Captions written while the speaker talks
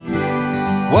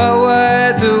What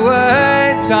were the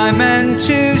words I meant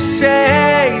to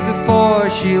say before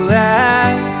she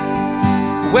left?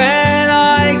 When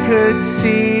I could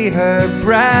see her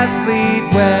breath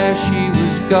lead where she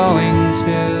was going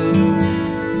to.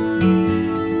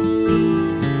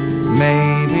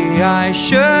 Maybe I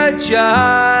should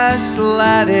just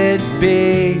let it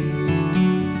be,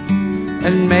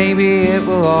 and maybe it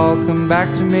will all come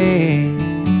back to me.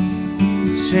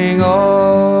 Sing,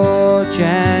 oh,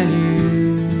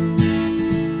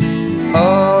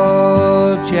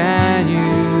 oh, January.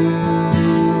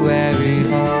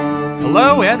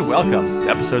 Hello and welcome to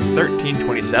episode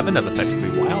 1327 of Effectively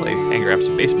Wild, a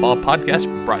Fangraphs baseball podcast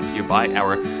brought to you by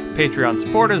our Patreon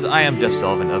supporters. I am Jeff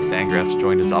Sullivan of Fangraphs,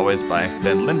 joined as always by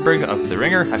Ben Lindbergh of The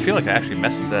Ringer. I feel like I actually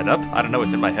messed that up. I don't know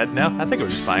what's in my head now. I think it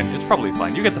was fine. It's probably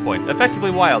fine. You get the point.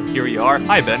 Effectively Wild, here you are.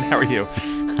 Hi, Ben. How are you?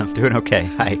 I'm doing okay.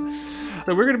 Hi.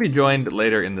 So we're going to be joined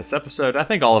later in this episode. I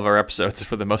think all of our episodes,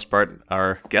 for the most part,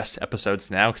 are guest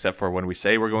episodes now, except for when we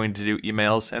say we're going to do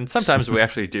emails. And sometimes we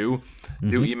actually do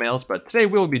emails. But today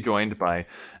we'll be joined by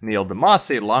Neil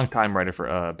deMause, a longtime writer for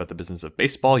about the business of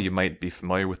baseball. You might be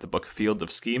familiar with the book Field of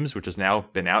Schemes, which has now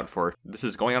been out for, this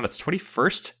is going on its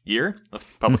 21st year of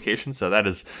publication. So that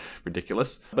is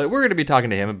ridiculous. But we're going to be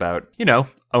talking to him about,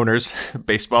 owners,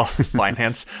 baseball,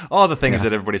 finance, all the things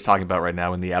that everybody's talking about right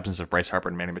now in the absence of Bryce Harper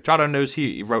and Manny Machado news.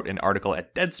 He wrote an article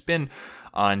at Deadspin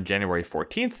on January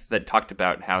 14th that talked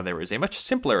about how there is a much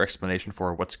simpler explanation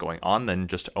for what's going on than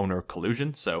just owner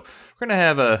collusion. So we're going to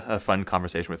have a fun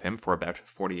conversation with him for about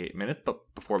 48 minutes. But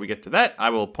before we get to that, I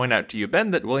will point out to you,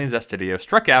 Ben, that Willians Astudillo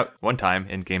struck out one time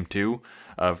in Game 2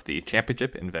 of the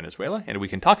championship in Venezuela, and we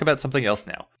can talk about something else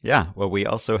now. Yeah, well, we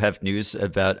also have news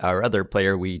about our other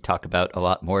player we talk about a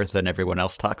lot more than everyone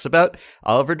else talks about,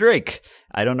 Oliver Drake.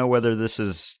 I don't know whether this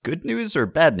is good news or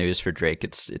bad news for Drake.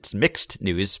 It's mixed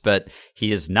news, but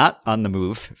he is not on the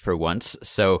move for once.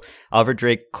 So Oliver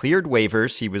Drake cleared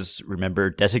waivers. He was, remember,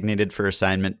 designated for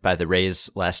assignment by the Rays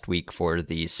last week for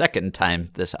the second time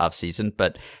this offseason,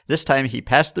 but this time he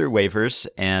passed through waivers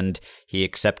and he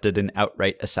accepted an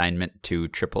outright assignment to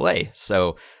AAA.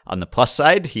 So on the plus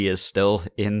side, he is still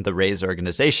in the Rays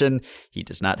organization. He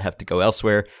does not have to go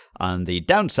elsewhere. On the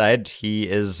downside, he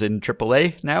is in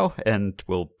AAA now and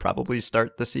will probably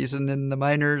start the season in the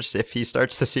minors. If he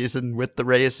starts the season with the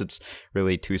Rays, it's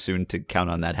really too soon to count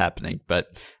on that happening.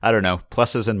 But I don't know,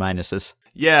 pluses and minuses.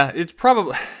 Yeah, it's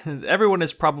probably, everyone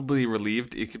is probably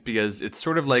relieved because it's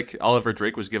sort of like Oliver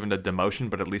Drake was given a demotion,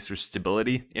 but at least there's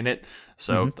stability in it.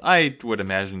 So I would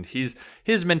imagine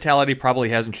his mentality probably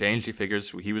hasn't changed. He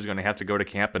figures he was going to have to go to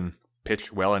camp and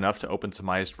pitch well enough to open some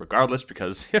eyes regardless,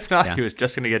 because if not, he was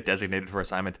just going to get designated for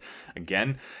assignment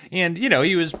again. And,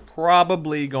 he was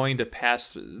probably going to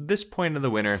pass this point of the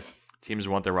winter. Teams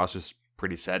want their rosters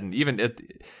pretty set, and even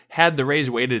had the Rays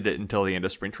waited until the end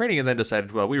of spring training and then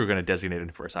decided, well, we were going to designate him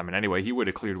for assignment anyway, he would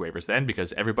have cleared waivers then,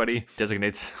 because everybody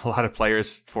designates a lot of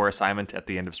players for assignment at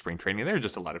the end of spring training. There's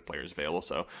just a lot of players available,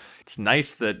 so it's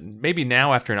nice that maybe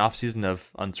now, after an offseason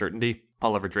of uncertainty,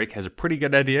 Oliver Drake has a pretty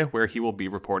good idea where he will be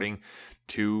reporting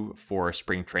to for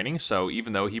spring training. So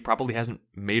even though he probably hasn't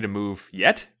made a move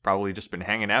yet, probably just been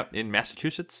hanging out in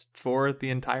Massachusetts for the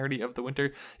entirety of the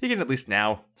winter, he can at least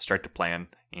now start to plan.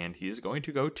 And he is going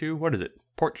to go to, what is it?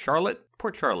 Port Charlotte?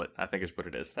 Port Charlotte, I think is what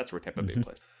it is. That's where Tampa Bay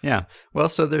plays. Yeah. Well,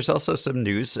 so there's also some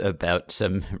news about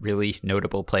some really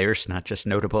notable players, not just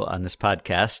notable on this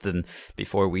podcast. And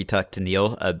before we talk to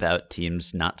Neil about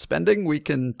teams not spending, we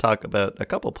can talk about a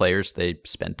couple players they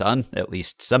spent on, at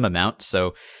least some amount.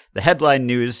 So the headline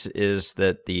news is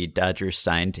that the Dodgers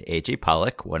signed A.J.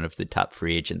 Pollock, one of the top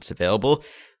free agents available.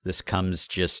 This comes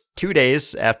just 2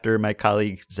 days after my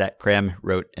colleague Zach Kram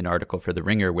wrote an article for The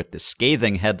Ringer with the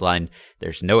scathing headline,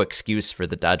 "There's no excuse for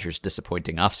the Dodgers'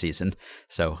 disappointing offseason."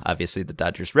 So obviously the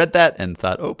Dodgers read that and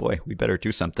thought, oh boy, we better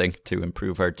do something to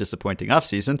improve our disappointing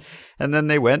offseason. And then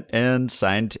they went and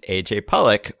signed A.J.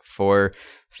 Pollock for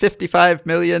 $55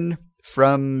 million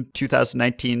from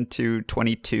 2019 to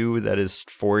 22. That is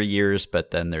 4 years,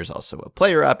 but then there's also a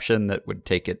player option that would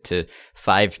take it to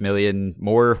 $5 million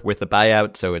more with a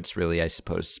buyout. So it's really, I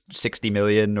suppose, $60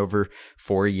 million over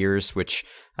 4 years, which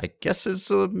I guess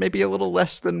is maybe a little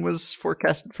less than was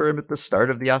forecasted for him at the start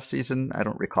of the offseason. I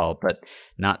don't recall, but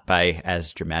not by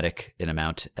as dramatic an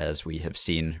amount as we have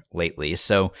seen lately.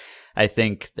 So I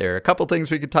think there are a couple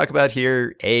things we could talk about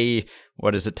here. A,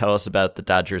 what does it tell us about the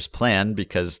Dodgers' plan?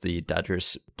 Because the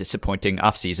Dodgers' disappointing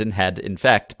offseason had, in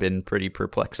fact, been pretty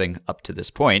perplexing up to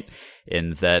this point,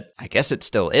 in that I guess it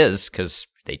still is, because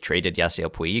they traded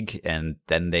Yasiel Puig, and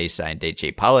then they signed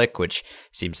A.J. Pollock, which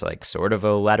seems like sort of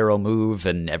a lateral move,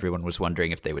 and everyone was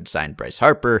wondering if they would sign Bryce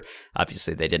Harper.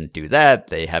 Obviously, they didn't do that.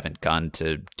 They haven't gone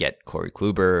to get Corey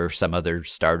Kluber or some other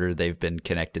starter they've been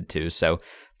connected to. So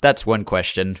that's one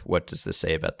question. What does this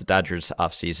say about the Dodgers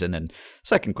offseason? And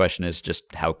second question is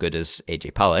just how good is A.J.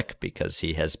 Pollock? Because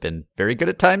he has been very good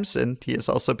at times, and he has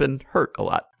also been hurt a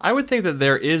lot. I would think that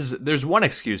there's one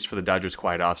excuse for the Dodgers'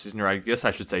 quiet offseason, or I guess I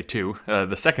should say two.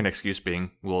 The second excuse being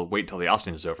we'll wait till the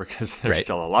offseason is over because there's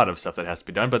still a lot of stuff that has to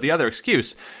be done. But the other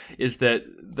excuse is that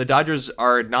the Dodgers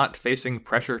are not facing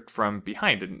pressure from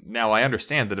behind. And now I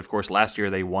understand that, of course, last year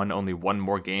they won only one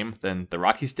more game than the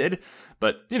Rockies did.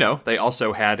 But, they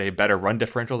also had a better run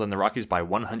differential than the Rockies by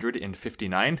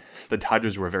 159. The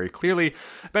Dodgers were very clearly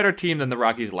a better team than the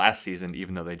Rockies last season,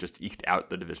 even though they just eked out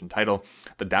the division title.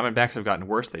 The Diamondbacks have gotten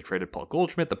worse. They traded Paul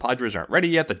Goldschmidt. The Padres aren't ready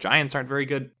yet. The Giants aren't very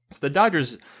good. So the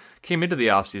Dodgers came into the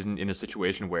offseason in a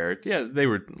situation where, they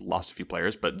lost a few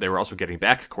players, but they were also getting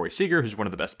back Corey Seager, who's one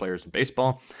of the best players in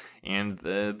baseball. And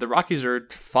the Rockies are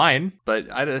fine, but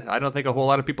I don't think a whole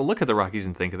lot of people look at the Rockies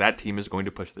and think that team is going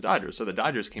to push the Dodgers. So the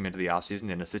Dodgers came into the offseason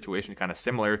in a situation kind of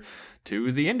similar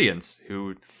to the Indians,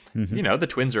 who, the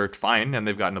Twins are fine, and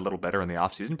they've gotten a little better in the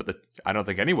offseason, but I don't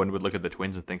think anyone would look at the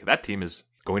Twins and think that team is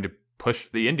going to push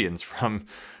the Indians from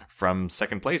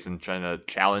second place and trying to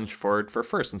challenge for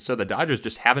first. And so the Dodgers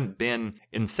just haven't been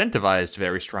incentivized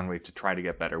very strongly to try to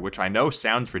get better, which I know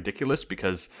sounds ridiculous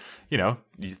because,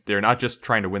 they're not just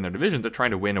trying to win their division, they're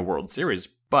trying to win a World Series.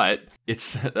 But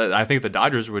I think the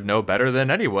Dodgers would know better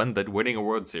than anyone that winning a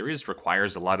World Series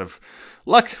requires a lot of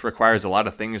luck, requires a lot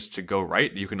of things to go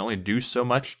right. You can only do so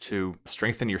much to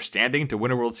strengthen your standing to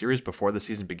win a World Series before the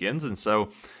season begins. And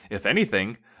so, if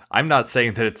anything, I'm not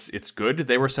saying that it's good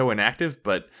they were so inactive,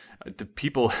 but the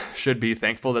people should be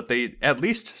thankful that they at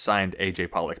least signed A.J.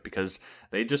 Pollock because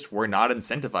they just were not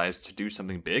incentivized to do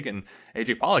something big. And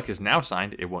A.J. Pollock is now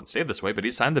signed, it won't say this way, but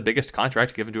he signed the biggest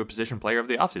contract given to a position player of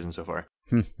the offseason so far.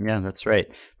 Yeah, that's right.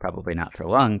 Probably not for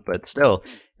long, but still.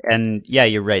 And yeah,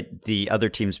 you're right. The other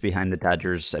teams behind the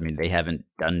Dodgers, they haven't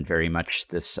done very much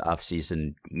this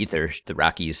offseason either. The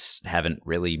Rockies haven't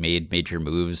really made major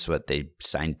moves. They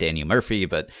signed Daniel Murphy,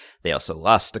 but they also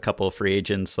lost a couple of free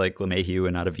agents like LeMahieu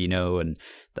and Ottavino. And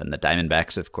then the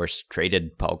Diamondbacks, of course,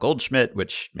 traded Paul Goldschmidt,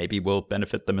 which maybe will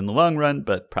benefit them in the long run,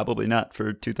 but probably not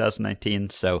for 2019.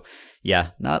 So yeah,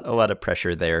 not a lot of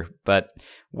pressure there. But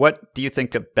what do you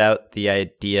think about the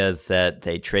idea that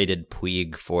they traded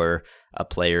Puig for a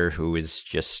player who is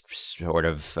just sort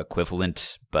of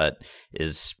equivalent, but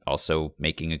is also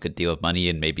making a good deal of money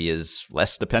and maybe is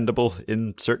less dependable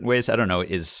in certain ways? I don't know.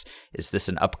 Is this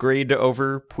an upgrade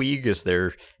over Puig? Is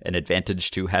there an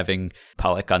advantage to having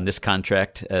Pollock on this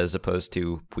contract as opposed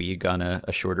to Puig on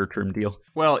a shorter term deal?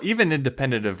 Well, even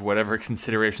independent of whatever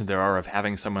considerations there are of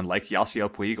having someone like Yasiel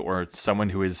Puig or someone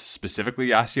who is specifically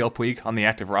Yasiel Puig on the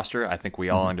active roster, I think we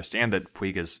all understand that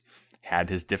Puig is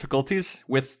had his difficulties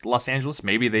with Los Angeles.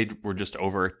 Maybe they were just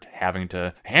over having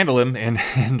to handle him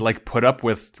and like put up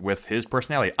with his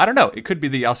personality. I don't know. It could be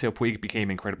that Yasiel Puig became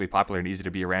incredibly popular and easy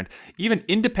to be around, even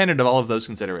independent of all of those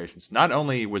considerations. Not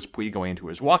only was Puig going into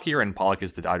his walk year, and Pollock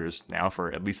is the Dodgers now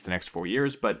for at least the next 4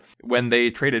 years, but when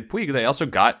they traded Puig, they also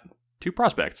got 2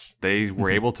 prospects. They were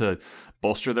able to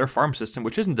bolster their farm system,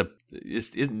 which is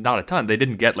not a ton. They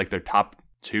didn't get like their top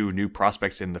 2 new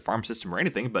prospects in the farm system or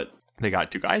anything, but they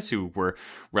got 2 guys who were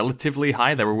relatively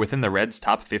high. They were within the Reds'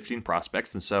 top 15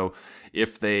 prospects. And so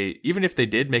even if they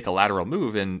did make a lateral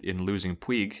move in losing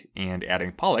Puig and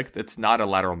adding Pollock, that's not a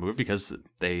lateral move because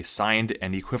they signed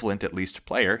an equivalent at least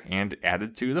player and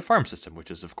added to the farm system, which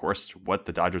is, of course, what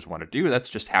the Dodgers want to do. That's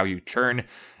just how you churn.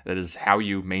 That is how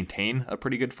you maintain a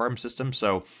pretty good farm system.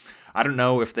 So I don't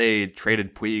know if they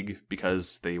traded Puig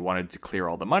because they wanted to clear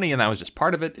all the money and that was just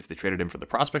part of it, if they traded him for the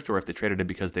prospect, or if they traded him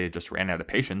because they just ran out of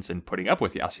patience in putting up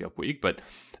with Yasiel Puig. But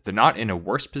they're not in a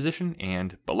worse position,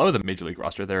 and below the Major League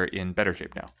roster, they're in better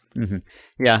shape now. Mm-hmm.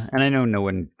 Yeah, and I know no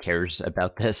one cares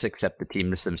about this except the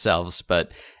teams themselves,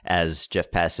 but as Jeff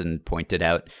Passan pointed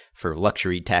out, for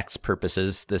luxury tax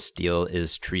purposes, this deal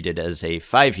is treated as a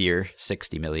 5-year,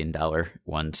 $60 million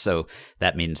one. So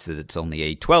that means that it's only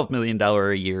a $12 million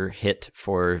a year hit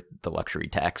for the luxury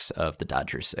tax of the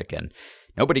Dodgers. Again,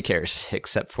 nobody cares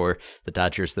except for the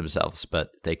Dodgers themselves,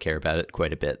 but they care about it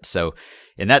quite a bit. So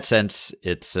in that sense,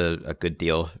 it's a good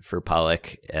deal for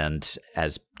Pollock. And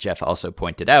as Jeff also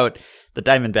pointed out, the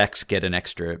Diamondbacks get an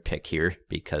extra pick here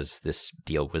because this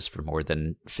deal was for more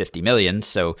than $50 million.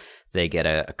 So they get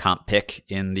a comp pick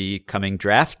in the coming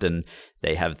draft, and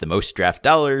they have the most draft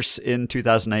dollars in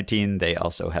 2019. They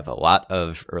also have a lot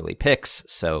of early picks.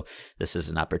 So this is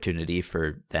an opportunity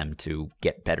for them to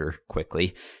get better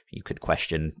quickly. You could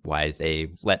question why they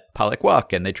let Pollock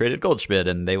walk and they traded Goldschmidt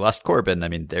and they lost Corbin. I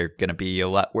mean, they're going to be a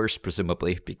lot worse,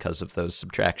 presumably, because of those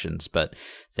subtractions. But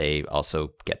they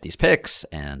also get these picks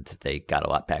and they got a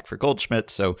lot back for Goldschmidt.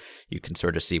 So you can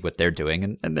sort of see what they're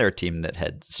doing. And they're a team that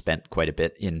had spent quite a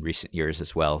bit in recent years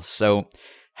as well. So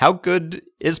how good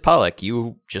is Pollock?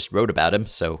 You just wrote about him,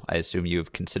 so I assume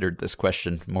you've considered this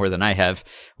question more than I have.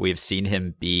 We've seen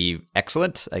him be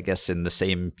excellent, I guess, in the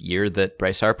same year that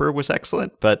Bryce Harper was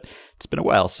excellent, but it's been a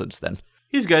while since then.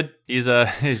 He's good. He's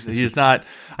not.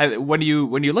 When you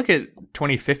look at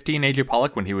 2015 AJ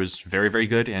Pollock when he was very, very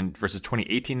good, and versus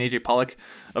 2018 AJ Pollock,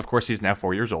 of course he's now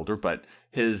 4 years older, but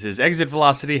his exit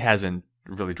velocity hasn't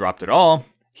really dropped at all.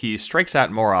 He strikes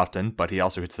out more often, but he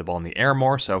also hits the ball in the air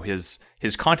more. So his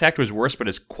contact was worse, but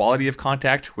his quality of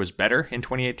contact was better in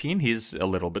 2018. He's a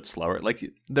little bit slower. Like,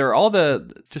 there are all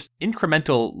the just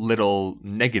incremental little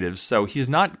negatives. So he's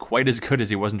not quite as good as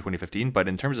he was in 2015, but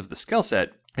in terms of the skill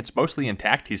set, it's mostly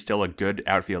intact. He's still a good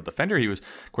outfield defender. He was,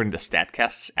 according to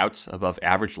StatCast's, outs above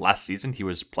average last season. He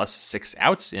was plus 6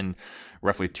 outs in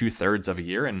roughly 2/3 of a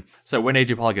year. And so when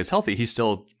AJ Pollock is healthy, he's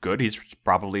still good. He's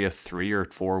probably a 3 or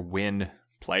 4 win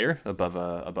player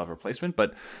above replacement.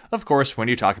 But of course, when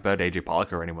you talk about AJ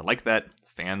Pollock or anyone like that,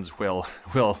 fans will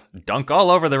dunk all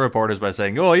over the reporters by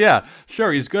saying, oh yeah,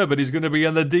 sure, he's good, but he's going to be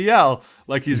in the DL.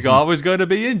 Like, he's always going to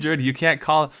be injured. You can't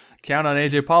count on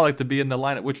AJ Pollock to be in the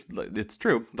lineup, which it's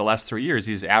true. The last 3 years,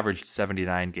 he's averaged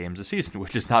 79 games a season,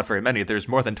 which is not very many. There's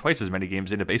more than twice as many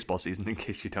games in a baseball season, in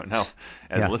case you don't know,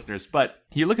 as listeners. But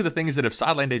you look at the things that have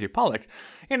sidelined AJ Pollock,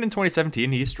 and in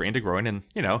 2017, he strained a groin, and,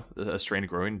 a strained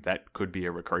groin, that could be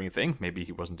a recurring thing. Maybe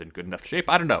he wasn't in good enough shape.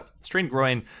 I don't know. Strained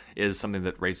groin is something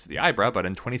that raises the eyebrow, but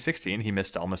in 2016, he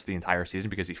missed almost the entire season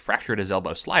because he fractured his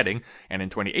elbow sliding, and in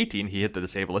 2018, he hit the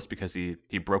disabled list because he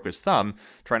broke his thumb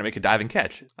trying to make a diving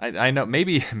catch. I know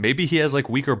maybe he has like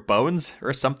weaker bones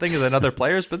or something than other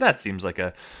players, but that seems like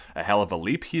a hell of a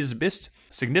leap. He's missed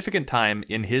significant time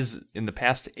in the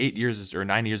past 8 years or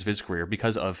 9 years of his career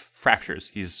because of fractures.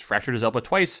 He's fractured his elbow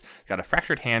twice, got a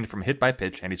fractured hand from a hit by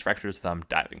pitch, and he's fractured his thumb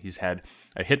diving. He's had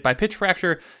a hit by pitch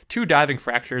fracture, 2 diving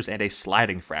fractures, and a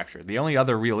sliding fracture. The only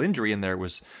other real injury in there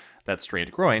was that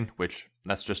strained groin, which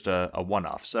that's just a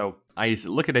one-off. So I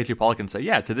look at AJ Pollock and say,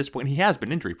 yeah, to this point, he has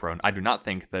been injury-prone. I do not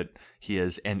think that he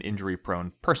is an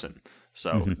injury-prone person.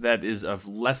 So that is of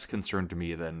less concern to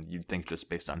me than you'd think just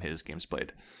based on his games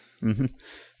played. Mm-hmm.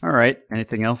 All right.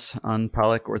 Anything else on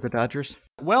Pollock or the Dodgers?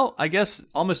 Well, I guess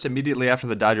almost immediately after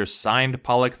the Dodgers signed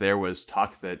Pollock, there was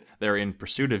talk that they're in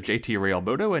pursuit of JT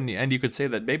Realmuto, and you could say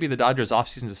that maybe the Dodgers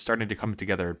offseason is starting to come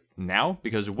together now,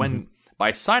 because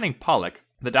by signing Pollock,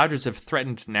 the Dodgers have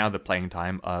threatened now the playing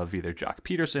time of either Jock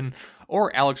Peterson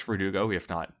or Alex Verdugo, if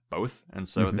not both. And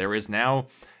so there is now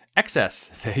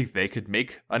excess. They could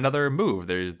make another move.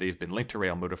 They've been linked to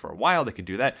Realmuto for a while. They could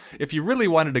do that. If you really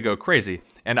wanted to go crazy,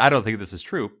 and I don't think this is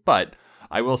true, but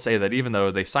I will say that even though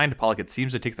they signed Pollock, it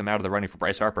seems to take them out of the running for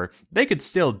Bryce Harper. They could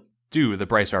still do the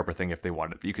Bryce Harper thing if they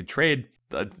wanted. You could trade,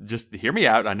 just hear me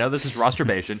out, I know this is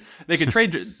rosterbation. They could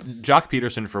trade Jock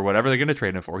Peterson for whatever they're going to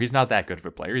trade him for. He's not that good of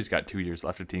a player. He's got 2 years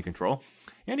left of team control.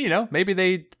 And, maybe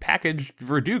they package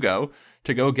Verdugo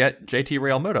to go get JT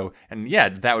Realmuto. And yeah,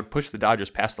 that would push the Dodgers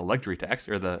past the luxury tax,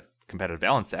 or the competitive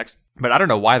balance tax. But I don't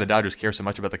know why the Dodgers care so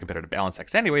much about the competitive balance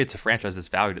tax. Anyway, it's a franchise that's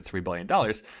valued at $3 billion.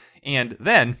 And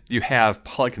then you have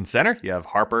Pollock in center, you have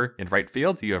Harper in right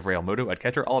field, you have Realmuto at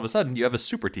catcher. All of a sudden, you have a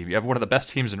super team. You have one of the best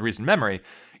teams in recent memory,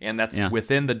 and that's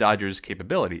within the Dodgers'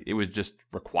 capability. It would just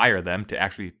require them to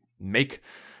actually make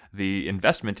the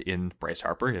investment in Bryce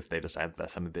Harper if they decided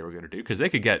that's something they were going to do, because they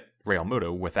could get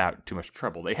Realmuto without too much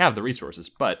trouble. They have the resources,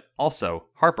 but also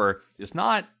Harper is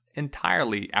not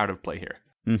entirely out of play here.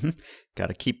 Got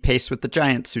to keep pace with the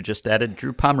Giants, who just added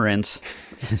Drew Pomeranz.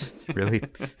 Really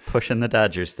pushing the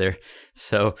Dodgers there.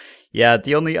 So, yeah,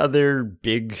 the only other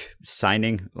big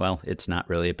signing, well, it's not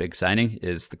really a big signing,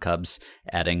 is the Cubs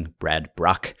adding Brad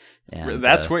Brach. And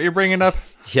that's what you're bringing up?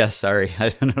 Yeah, sorry. I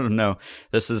don't know.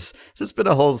 This has been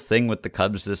a whole thing with the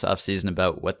Cubs this offseason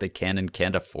about what they can and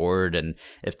can't afford. And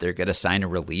if they're going to sign a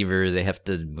reliever, they have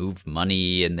to move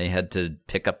money, and they had to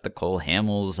pick up the Cole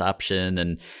Hamels option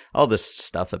and all this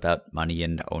stuff about money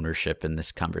and ownership in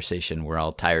this conversation we're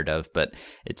all tired of. But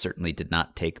it certainly did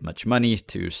not take much money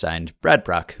to sign Brad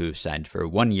Brach, who signed for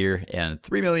 1 year and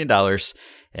 $3 million.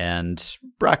 And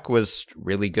Brock was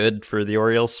really good for the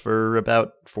Orioles for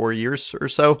about 4 years or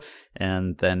so,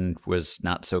 and then was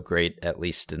not so great, at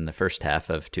least in the first half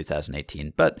of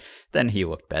 2018. But then he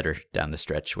looked better down the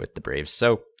stretch with the Braves.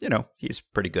 So, he's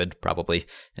pretty good probably,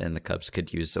 and the Cubs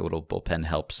could use a little bullpen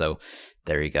help. So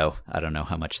there you go. I don't know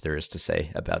how much there is to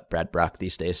say about Brad Brock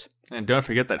these days. And don't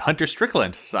forget that Hunter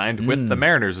Strickland signed with the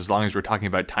Mariners, as long as we're talking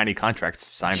about tiny contracts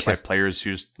signed by players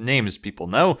whose names people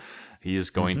know. He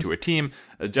is going to a team.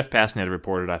 Jeff Passan had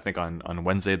reported, I think, on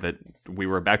Wednesday that we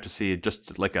were about to see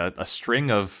just like a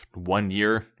string of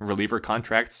 1-year reliever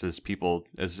contracts as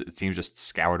teams just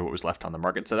scoured what was left on the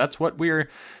market. So that's what we're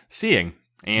seeing.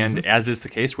 And as is the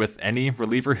case with any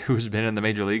reliever who's been in the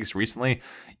major leagues recently,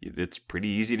 it's pretty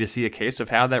easy to see a case of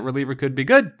how that reliever could be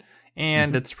good.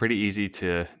 And it's pretty easy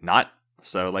to not.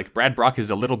 So like Brad Brock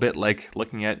is a little bit like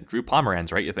looking at Drew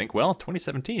Pomeranz, right? You think, well,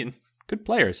 2017, good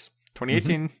players.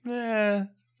 2018,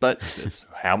 but it's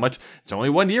how much? It's only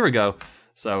 1 year ago.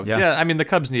 So, yeah, I mean, the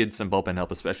Cubs need some bullpen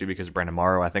help, especially because Brandon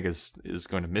Morrow, I think, is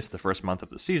going to miss the first month of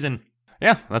the season.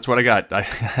 Yeah, that's what I got.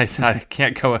 I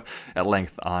can't go at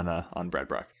length on Brad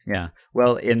Brock. Yeah.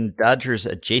 Well, in Dodgers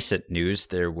adjacent news,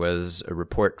 there was a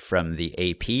report from the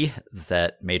AP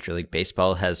that Major League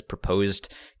Baseball has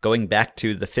proposed going back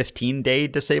to the 15-day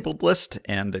disabled list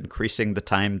and increasing the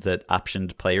time that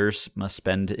optioned players must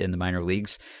spend in the minor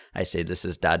leagues. I say this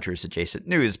is Dodgers adjacent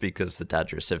news because the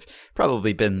Dodgers have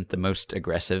probably been the most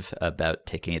aggressive about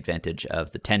taking advantage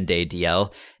of the 10-day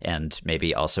DL and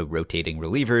maybe also rotating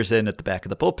relievers in at the back of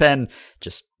the bullpen,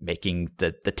 just making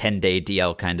the 10-day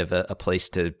DL kind of a place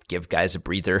to give guys a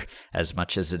breather as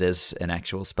much as it is an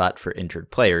actual spot for injured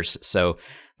players. So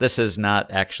this has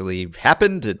not actually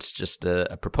happened. It's just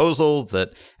a proposal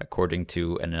that, according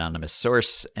to an anonymous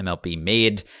source, MLB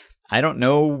made. I don't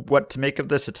know what to make of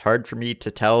this. It's hard for me to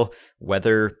tell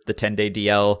whether the 10-day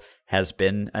DL has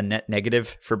been a net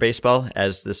negative for baseball.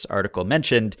 As this article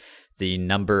mentioned, the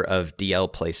number of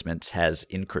DL placements has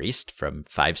increased from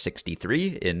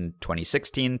 563 in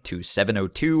 2016 to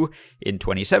 702 in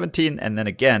 2017, and then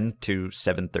again to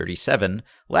 737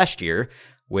 last year,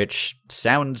 which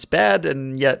sounds bad,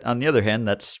 and yet, on the other hand,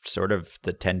 that's sort of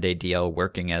the 10-day DL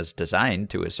working as designed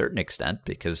to a certain extent,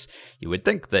 because you would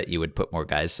think that you would put more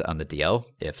guys on the DL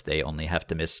if they only have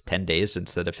to miss 10 days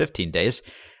instead of 15 days.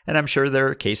 And I'm sure there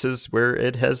are cases where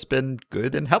it has been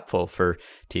good and helpful for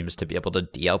teams to be able to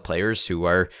DL players who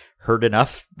are hurt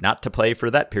enough not to play for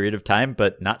that period of time,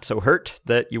 but not so hurt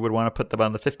that you would want to put them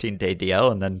on the 15-day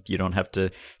DL, and then you don't have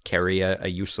to carry a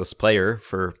useless player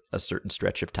for a certain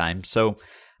stretch of time. So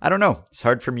I don't know. It's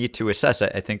hard for me to assess.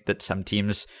 I think that some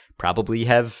teams probably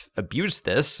have abused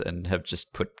this and have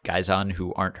just put guys on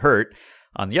who aren't hurt.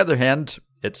 On the other hand,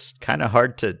 it's kind of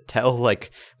hard to tell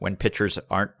like when pitchers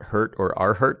aren't hurt or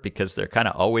are hurt because they're kind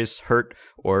of always hurt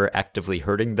or actively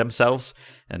hurting themselves.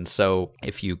 And so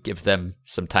if you give them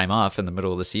some time off in the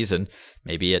middle of the season,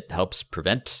 maybe it helps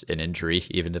prevent an injury,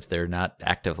 even if they're not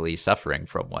actively suffering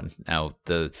from one. Now,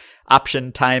 the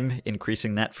option time,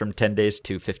 increasing that from 10 days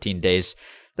to 15 days,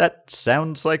 that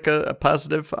sounds like a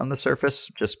positive on the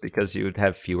surface, just because you would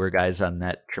have fewer guys on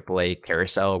that AAA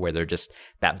carousel where they're just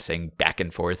bouncing back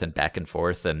and forth.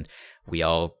 And we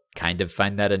all kind of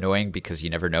find that annoying because you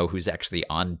never know who's actually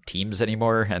on teams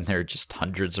anymore. And there are just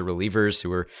hundreds of relievers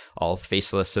who are all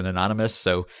faceless and anonymous.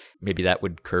 So maybe that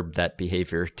would curb that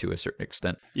behavior to a certain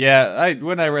extent. Yeah,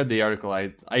 when I read the article,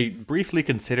 I briefly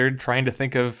considered trying to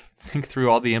think through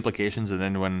all the implications. And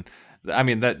then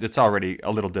that it's already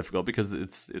a little difficult because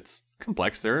it's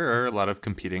complex. There are a lot of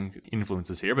competing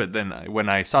influences here. But then when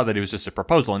I saw that it was just a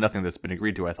proposal and nothing that's been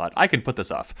agreed to, I thought I can put this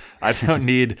off. I don't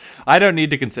need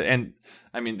to consider. And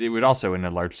I mean, it would also, in a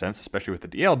large sense, especially with the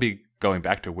DL, be going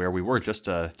back to where we were just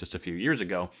a few years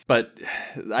ago. But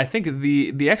I think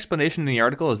the explanation in the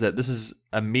article is that this is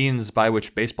a means by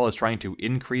which baseball is trying to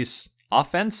increase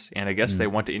offense, and I guess they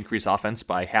want to increase offense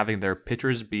by having their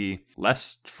pitchers be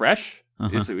less fresh.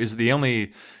 Is the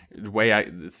only way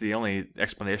it's the only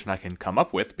explanation I can come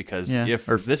up with, because if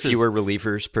this fewer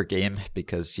relievers per game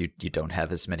because you don't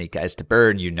have as many guys to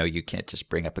burn, you can't just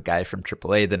bring up a guy from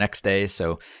AAA the next day,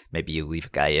 so maybe you leave a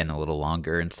guy in a little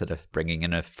longer instead of bringing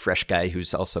in a fresh guy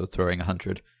who's also throwing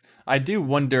 100. I do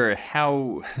wonder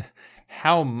how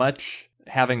much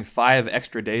having 5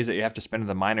 extra days that you have to spend in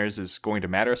the minors is going to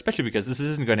matter, especially because this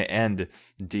isn't going to end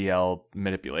DL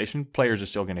manipulation. Players are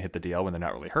still going to hit the DL when they're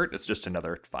not really hurt. It's just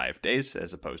another 5 days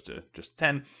as opposed to just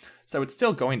 10. So it's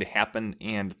still going to happen.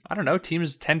 And I don't know,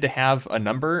 teams tend to have a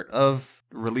number of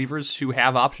relievers who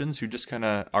have options who just kind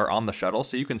of are on the shuttle.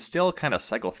 So you can still kind of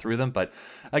cycle through them. But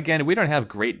again, we don't have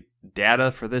great data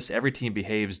for this. Every team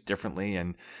behaves differently.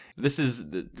 And this is,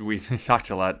 we talked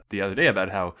a lot the other day about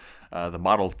how the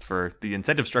model for the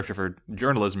incentive structure for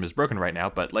journalism is broken right now.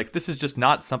 But like, this is just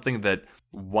not something that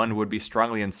one would be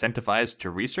strongly incentivized to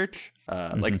research.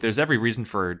 Like, there's every reason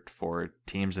for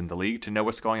teams in the league to know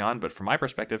what's going on. But from my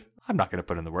perspective, I'm not going to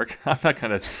put in the work. I'm not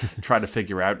going to try to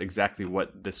figure out exactly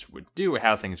what this would do,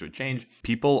 how things would change.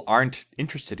 People aren't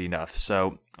interested enough.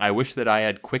 So I wish that I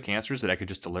had quick answers that I could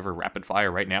just deliver rapid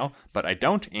fire right now, but I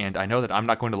don't. And I know that I'm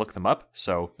not going to look them up.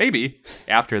 So maybe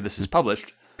after this is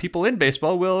published, people in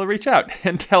baseball will reach out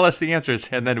and tell us the answers,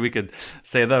 and then we could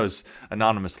say those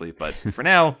anonymously. But for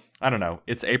now, I don't know.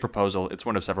 It's a proposal. It's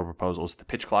one of several proposals. The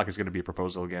pitch clock is going to be a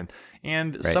proposal again.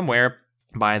 And somewhere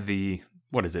by the,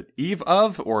 what is it, eve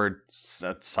of or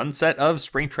sunset of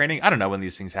spring training? I don't know when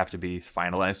these things have to be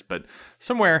finalized, but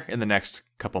somewhere in the next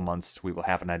couple months, we will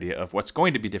have an idea of what's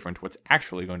going to be different, what's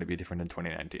actually going to be different in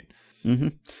 2019. Mm-hmm.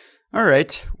 All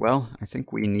right. Well, I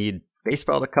think we need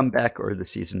baseball to come back or the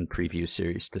season preview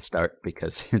series to start,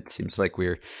 because it seems like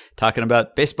we're talking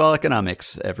about baseball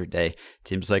economics every day. It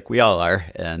seems like we all are,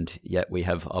 and yet we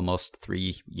have almost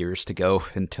 3 years to go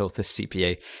until the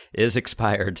CPA is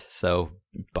expired. So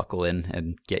buckle in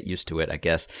and get used to it, I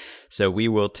guess. So we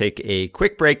will take a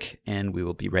quick break, and we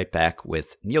will be right back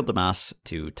with Neil deMause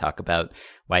to talk about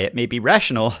why it may be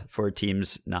rational for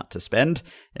teams not to spend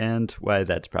and why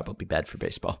that's probably bad for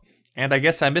baseball. And I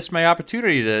guess I missed my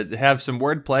opportunity to have some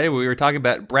wordplay. We were talking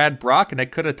about Brad Brock, and I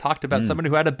could have talked about someone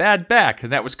who had a bad back,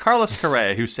 and that was Carlos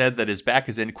Correa, who said that his back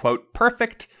is in, quote,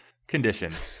 perfect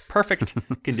condition. Perfect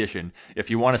condition. If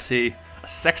you want to see a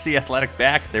sexy athletic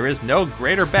back, there is no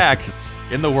greater back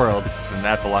in the world than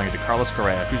that belonging to Carlos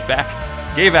Correa, whose back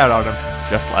gave out on him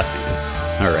just last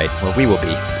season. All right. Well, we will be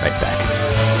right back.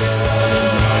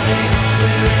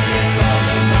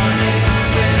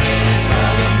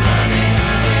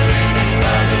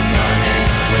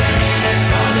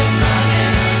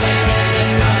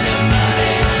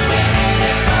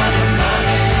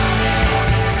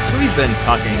 We've been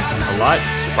talking a lot,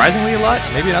 surprisingly a lot,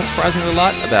 maybe not surprisingly a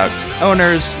lot, about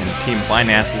owners and team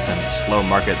finances and the slow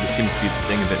market. This seems to be the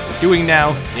thing that we're doing now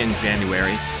in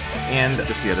January. And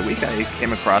just the other week, I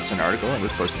came across an article that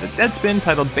was posted at Deadspin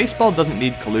titled "Baseball Doesn't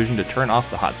Need Collusion to Turn Off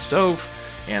the Hot Stove."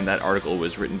 And that article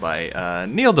was written by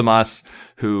Neil deMause,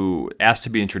 who asked to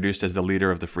be introduced as the leader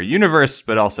of the Free Universe,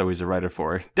 but also he's a writer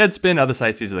for Deadspin, other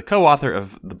sites. He's the co-author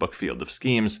of the book Field of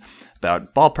Schemes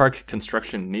about ballpark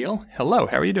construction. Neil, hello,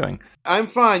 how are you doing? I'm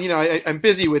fine. You know, I'm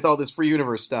busy with all this Free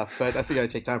Universe stuff, but I figured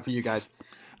I'd take time for you guys.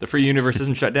 The Free Universe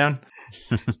isn't shut down?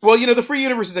 Well, you know, the Free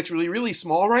Universe is actually really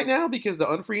small right now because the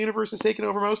Unfree Universe has taken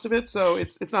over most of it, so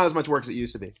it's not as much work as it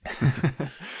used to be.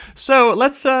 So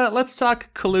let's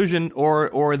talk collusion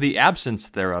or the absence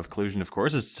thereof. Collusion, of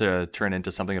course, is to turn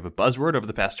into something of a buzzword over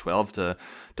the past 12 to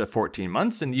 14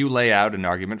 months, and you lay out an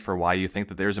argument for why you think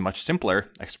that there's a much simpler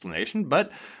explanation.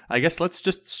 But I guess let's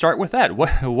just start with that.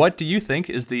 What do you think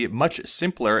is the much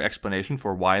simpler explanation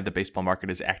for why the baseball market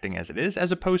is acting as it is,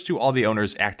 as opposed to all the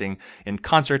owners acting in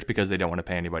concert because they don't want to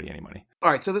pay anybody any money? All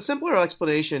right, so the simpler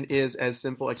explanation is, as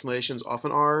simple explanations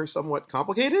often are, somewhat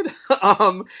complicated.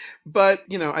 But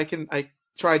you know, I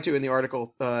tried to in the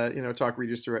article, talk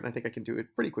readers through it, and I think I can do it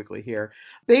pretty quickly here.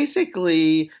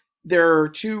 Basically, there are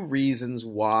two reasons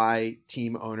why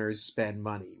team owners spend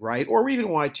money, right? Or even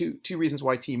why two reasons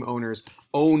why team owners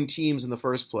own teams in the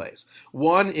first place.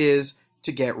 One is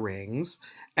to get rings,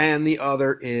 and the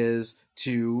other is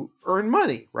to earn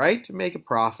money, right? To make a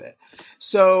profit.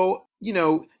 So, you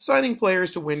know, signing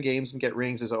players to win games and get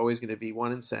rings is always going to be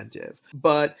one incentive.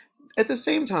 But at the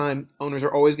same time, owners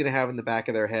are always going to have in the back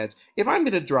of their heads, if I'm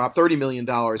going to drop $30 million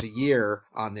a year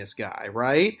on this guy,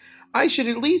 right? I should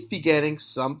at least be getting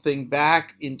something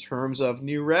back in terms of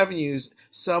new revenues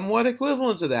somewhat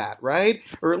equivalent to that, right?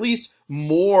 Or at least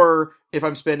more if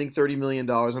I'm spending $30 million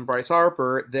on Bryce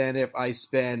Harper than if I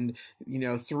spend,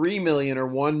 $3 million or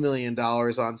 $1 million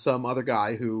on some other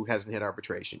guy who hasn't hit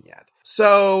arbitration yet.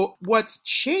 So what's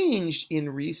changed in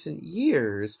recent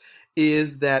years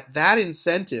is that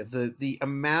incentive, the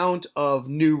amount of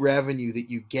new revenue that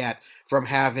you get from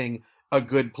having a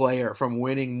good player, from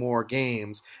winning more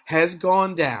games, has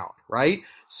gone down, right?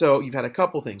 So you've had a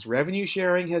couple things. Revenue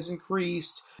sharing has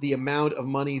increased. The amount of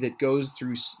money that goes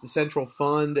through the central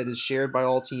fund and is shared by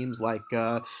all teams, like,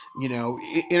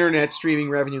 internet streaming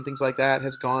revenue and things like that,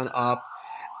 has gone up.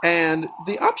 And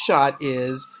the upshot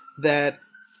is that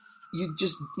you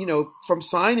just, from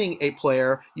signing a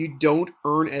player, you don't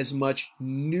earn as much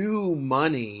new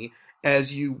money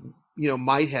as you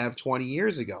might have 20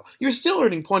 years ago. You're still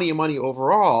earning plenty of money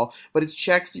overall, but it's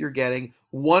checks that you're getting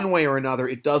one way or another.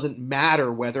 It doesn't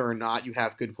matter whether or not you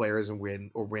have good players and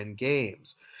win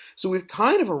games. So we've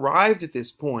kind of arrived at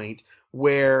this point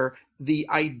where the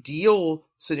ideal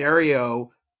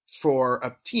scenario for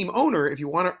a team owner, if you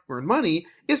want to earn money,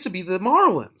 is to be the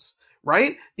Marlins,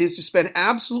 right? Is to spend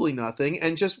absolutely nothing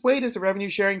and just wait as the revenue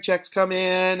sharing checks come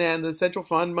in and the central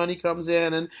fund money comes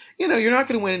in. And, you're not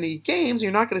going to win any games,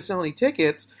 you're not going to sell any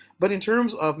tickets, but in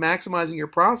terms of maximizing your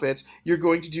profits, you're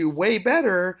going to do way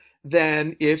better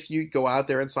than if you go out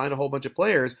there and sign a whole bunch of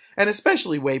players, and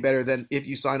especially way better than if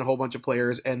you sign a whole bunch of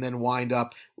players and then wind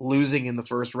up losing in the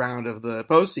first round of the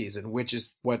postseason, which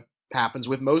is what happens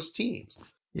with most teams.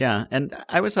 Yeah, and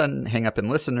I was on Hang Up and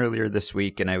Listen earlier this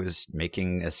week, and I was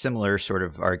making a similar sort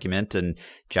of argument, and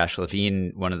Josh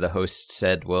Levine, one of the hosts,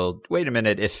 said, well, wait a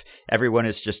minute, if everyone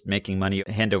is just making money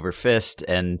hand over fist,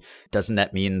 and doesn't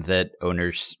that mean that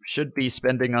owners should be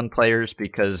spending on players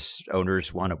because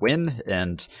owners want to win,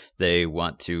 and they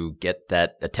want to get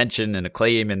that attention and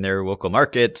acclaim in their local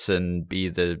markets and be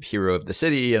the hero of the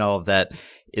city and all of that?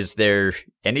 Is there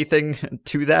anything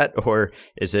to that, or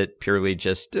is it purely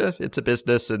just it's a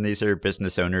business and these are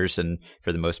business owners, and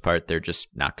for the most part, they're just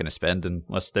not going to spend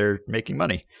unless they're making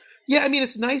money? Yeah, I mean,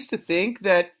 it's nice to think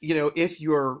that, if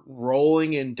you're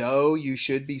rolling in dough, you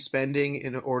should be spending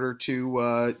in order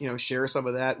to, share some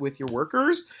of that with your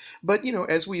workers. But,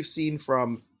 as we've seen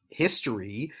from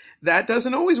history, that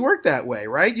doesn't always work that way,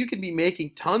 right? You can be making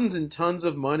tons and tons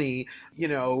of money,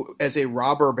 as a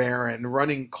robber baron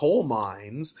running coal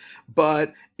mines.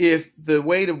 But if the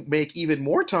way to make even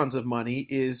more tons of money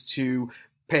is to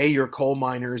pay your coal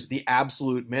miners the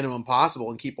absolute minimum possible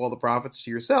and keep all the profits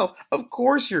to yourself, of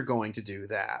course you're going to do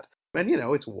that. And,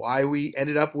 it's why we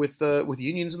ended up with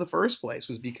unions in the first place,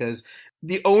 was because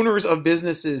the owners of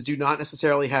businesses do not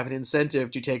necessarily have an incentive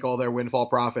to take all their windfall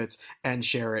profits and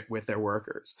share it with their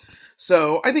workers.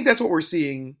 So I think that's what we're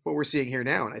seeing here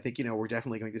now. And I think, we're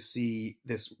definitely going to see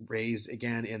this raised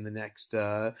again in the next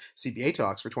CBA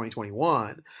talks for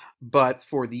 2021. But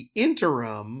for the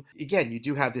interim, again, you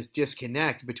do have this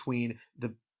disconnect between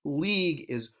the league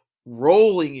is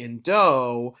rolling in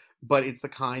dough, but it's the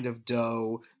kind of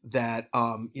dough that,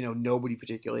 nobody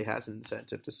particularly has an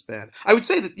incentive to spend. I would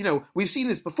say that, we've seen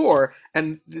this before,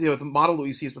 and, the model that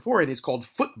we see this before is called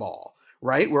football,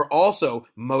 right? Where also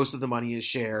most of the money is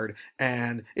shared,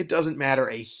 and it doesn't matter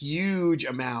a huge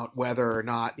amount whether or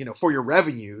not, for your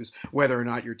revenues, whether or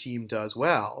not your team does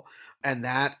well. And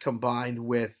that combined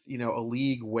with, a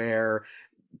league where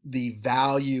the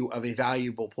value of a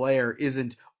valuable player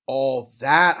isn't all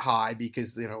that high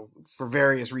because, for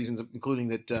various reasons, including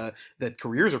that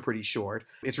careers are pretty short,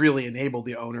 it's really enabled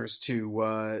the owners to,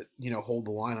 hold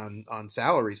the line on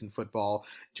salaries in football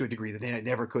to a degree that they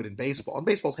never could in baseball. And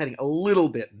baseball's heading a little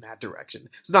bit in that direction.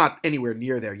 It's not anywhere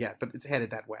near there yet, but it's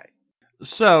headed that way.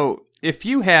 So if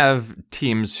you have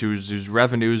teams whose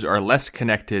revenues are less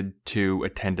connected to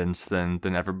attendance than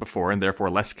ever before, and therefore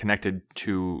less connected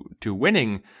to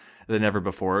winning than ever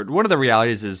before, one of the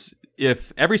realities is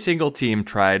if every single team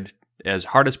tried as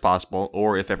hard as possible,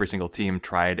 or if every single team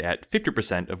tried at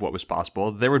 50% of what was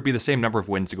possible, there would be the same number of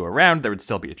wins to go around. There would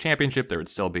still be a championship, there would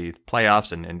still be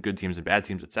playoffs and good teams and bad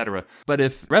teams, etc. But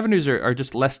if revenues are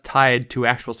just less tied to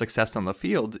actual success on the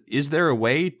field, is there a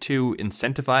way to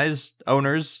incentivize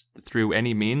owners through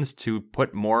any means to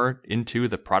put more into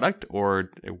the product,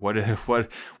 or what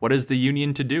is the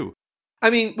union to do? I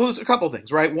mean, well, there's a couple of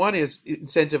things, right? One is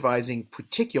incentivizing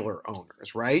particular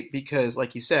owners, right? Because,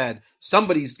 like you said,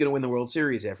 somebody's going to win the World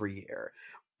Series every year.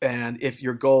 And if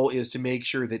your goal is to make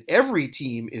sure that every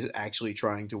team is actually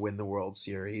trying to win the World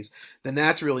Series, then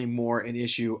that's really more an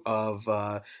issue of,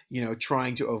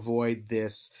 trying to avoid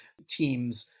this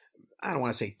team's, I don't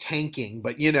want to say tanking,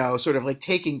 but, sort of like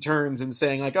taking turns and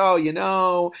saying like,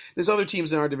 oh, there's other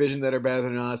teams in our division that are better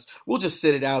than us. We'll just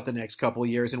sit it out the next couple of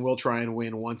years and we'll try and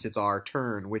win once it's our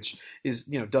turn, which is,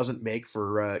 doesn't make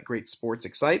for great sports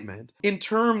excitement. In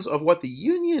terms of what the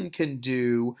union can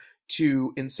do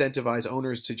to incentivize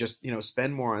owners to just,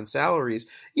 spend more on salaries,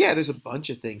 yeah, there's a bunch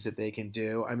of things that they can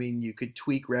do. I mean, you could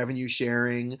tweak revenue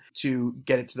sharing to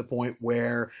get it to the point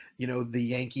where, the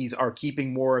Yankees are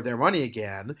keeping more of their money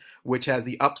again, which has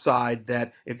the upside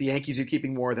that if the Yankees are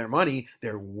keeping more of their money,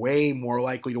 they're way more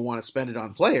likely to want to spend it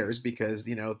on players because,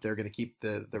 they're going to keep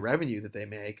the revenue that they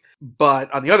make.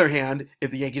 But on the other hand,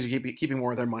 if the Yankees are keeping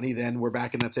more of their money, then we're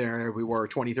back in that scenario we were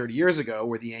 20, 30 years ago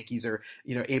where the Yankees are,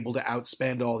 able to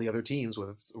outspend all the other teams,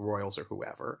 whether it's the Royals or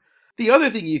whoever. The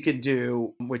other ththing you can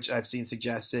do, which I've seen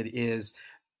suggested, is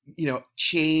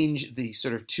change the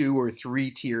sort of 2 or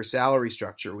 3 tier salary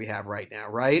structure we have right now,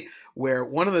 right? Where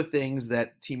one of the things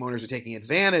that team owners are taking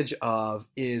advantage of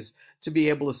is to be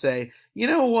able to say, you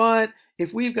know what,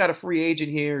 if we've got a free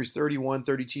agent here who's 31,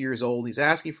 32 years old, he's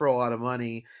asking for a lot of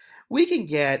money, we can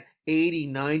get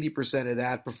 80, 90% of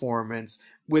that performance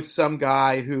with some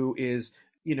guy who is,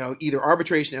 either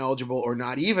arbitration eligible or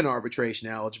not even arbitration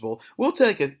eligible. We'll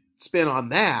take a spin on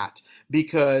that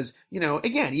because,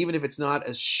 again, even if it's not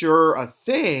as sure a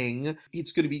thing,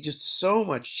 it's going to be just so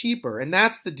much cheaper. And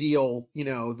that's the deal,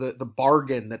 the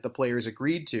bargain that the players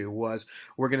agreed to was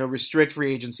we're going to restrict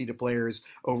free agency to players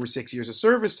over 6 years of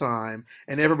service time,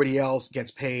 and everybody else gets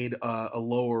paid a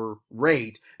lower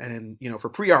rate. And, for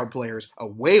pre-arb players, a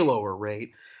way lower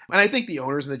rate. And I think the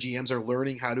owners and the GMs are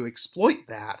learning how to exploit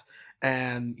that.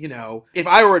 And, if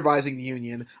I were advising the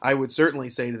union, I would certainly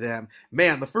say to them,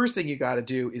 man, the first thing you got to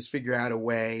do is figure out a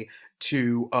way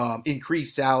to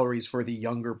increase salaries for the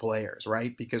younger players,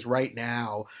 right? Because right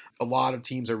now, a lot of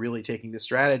teams are really taking the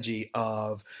strategy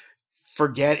of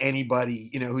forget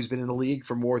anybody, who's been in the league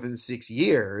for more than 6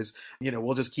 years.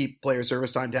 We'll just keep player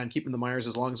service time down, keep them in the minors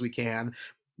as long as we can,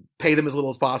 pay them as little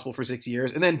as possible for 6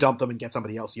 years, and then dump them and get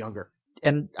somebody else younger.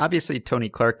 And obviously, Tony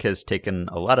Clark has taken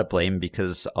a lot of blame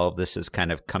because all of this has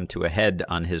kind of come to a head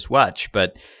on his watch.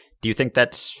 But do you think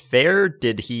that's fair?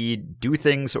 Did he do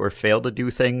things or fail to do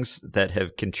things that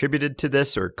have contributed to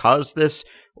this or caused this?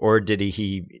 Or did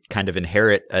he kind of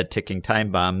inherit a ticking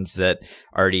time bomb that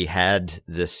already had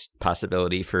this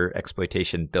possibility for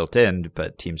exploitation built in,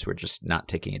 but teams were just not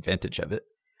taking advantage of it?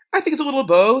 I think it's a little of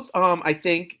both. I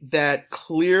think that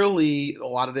clearly a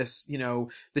lot of this,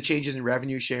 the changes in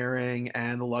revenue sharing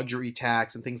and the luxury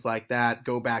tax and things like that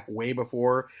go back way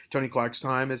before Tony Clark's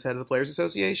time as head of the Players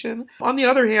Association. On the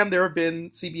other hand, there have been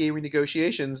CBA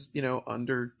renegotiations,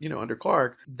 under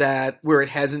Clark where it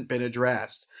hasn't been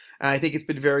addressed. And I think it's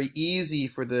been very easy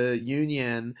for the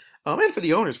union, and for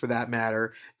the owners for that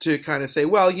matter, to kind of say,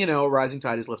 well, rising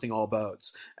tide is lifting all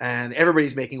boats. And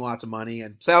everybody's making lots of money,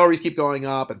 and salaries keep going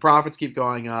up, and profits keep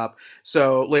going up.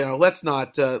 So, let's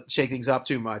not shake things up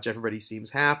too much. Everybody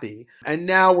seems happy. And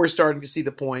now we're starting to see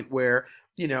the point where,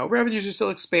 revenues are still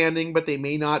expanding, but they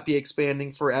may not be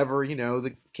expanding forever.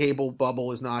 The cable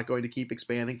bubble is not going to keep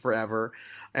expanding forever.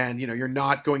 And, you're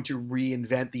not going to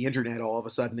reinvent the internet all of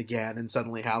a sudden again and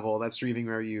suddenly have all that streaming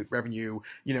revenue,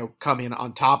 come in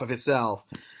on top of itself.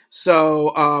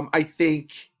 So I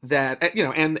think that,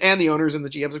 and the owners and the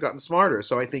GMs have gotten smarter.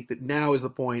 So I think that now is the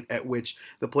point at which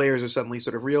the players are suddenly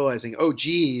sort of realizing, oh,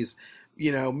 geez,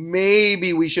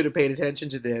 maybe we should have paid attention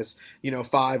to this,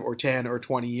 5 or 10 or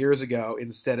 20 years ago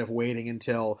instead of waiting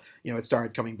until, it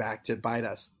started coming back to bite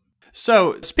us.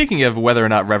 So speaking of whether or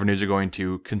not revenues are going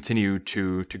to continue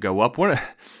to go up,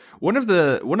 one of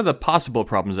the possible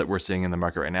problems that we're seeing in the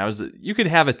market right now is that you could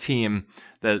have a team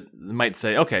that might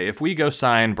say, okay, if we go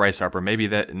sign Bryce Harper, maybe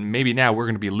now we're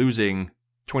going to be losing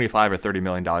 $25 or $30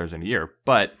 million in a year.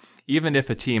 But even if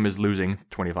a team is losing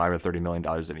 $25 or $30 million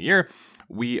in a year,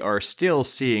 we are still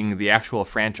seeing the actual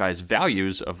franchise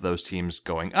values of those teams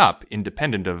going up,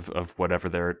 independent of whatever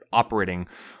their operating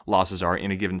losses are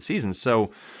in a given season.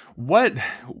 So what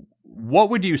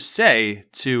would you say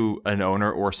to an owner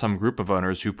or some group of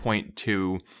owners who point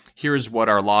to, here's what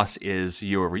our loss is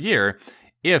year over year,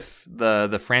 if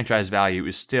the franchise value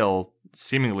is still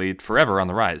seemingly forever on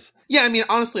the rise? Yeah, I mean,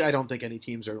 honestly, I don't think any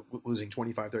teams are losing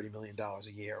 $25, $30 million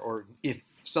a year, or if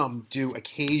some do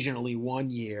occasionally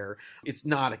one year, it's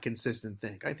not a consistent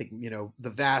thing. I think, the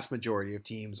vast majority of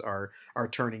teams are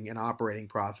turning an operating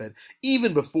profit,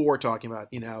 even before talking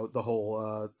about, the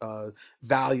whole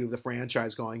value of the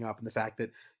franchise going up and the fact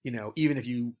that, even if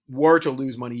you were to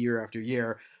lose money year after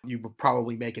year, you would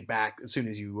probably make it back as soon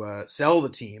as you sell the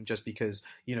team, just because,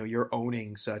 you're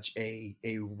owning such a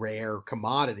rare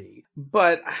commodity.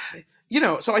 But,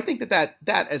 so I think that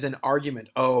as an argument,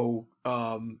 we're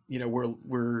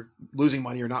losing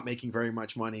money or not making very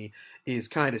much money is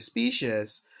kind of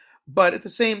specious. But at the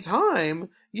same time,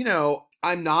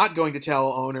 I'm not going to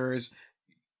tell owners,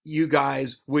 you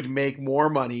guys would make more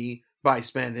money by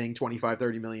spending $25,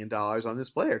 $30 million on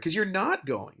this player, because you're not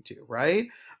going to, right?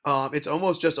 It's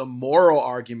almost just a moral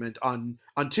argument on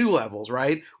two levels,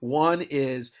 right? One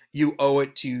is you owe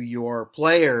it to your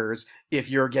players, if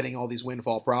you're getting all these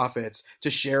windfall profits,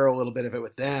 to share a little bit of it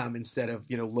with them instead of,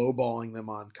 lowballing them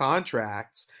on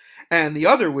contracts. And the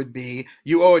other would be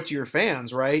you owe it to your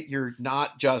fans, right? You're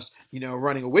not just,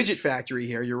 running a widget factory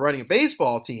here. You're running a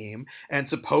baseball team. And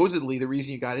supposedly the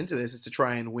reason you got into this is to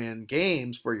try and win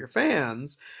games for your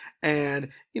fans. And,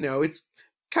 it's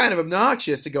kind of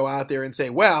obnoxious to go out there and say,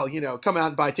 well, come out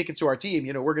and buy tickets to our team.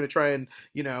 We're going to try and,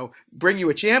 bring you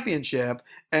a championship.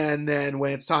 And then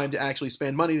when it's time to actually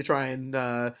spend money to try and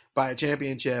buy a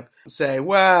championship, say,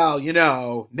 well,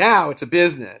 now it's a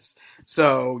business.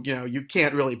 So, you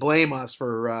can't really blame us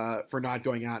for not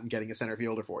going out and getting a center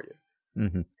fielder for you.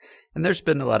 Mm-hmm. And there's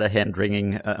been a lot of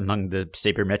hand-wringing among the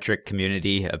sabermetric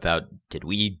community about, did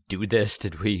we do this?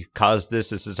 Did we cause this?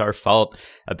 This is our fault,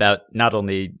 about not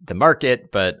only the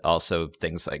market, but also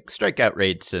things like strikeout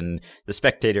rates and the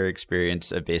spectator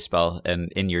experience of baseball.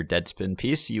 And in your Deadspin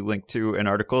piece, you linked to an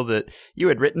article that you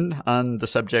had written on the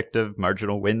subject of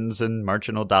marginal wins and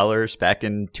marginal dollars back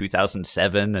in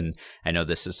 2007. And I know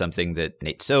this is something that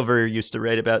Nate Silver used to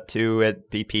write about too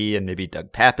at BP, and maybe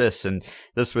Doug Pappas. And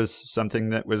this was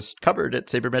something that was covered at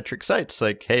sabermetric sites,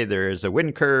 like, hey, there is a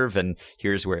win curve, and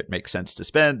here's where it makes sense to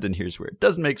spend, and here's where it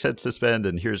doesn't make sense to spend,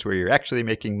 and here's where you're actually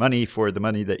making money for the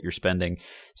money that you're spending.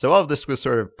 So all of this was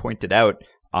sort of pointed out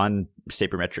on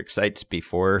sabermetric sites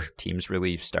before teams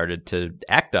really started to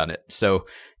act on it. So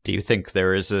do you think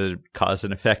there is a cause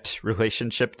and effect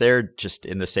relationship there, just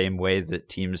in the same way that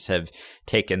teams have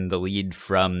taken the lead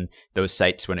from those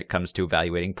sites when it comes to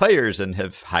evaluating players and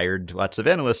have hired lots of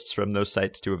analysts from those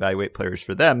sites to evaluate players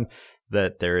for them,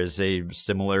 that there is a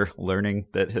similar learning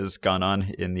that has gone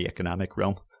on in the economic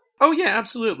realm? Oh, yeah,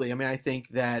 absolutely. I mean, I think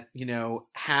that,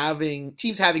 having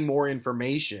teams having more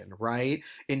information, right,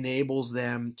 enables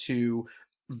them to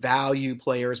value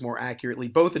players more accurately,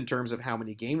 both in terms of how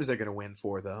many games they're going to win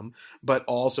for them, but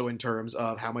also in terms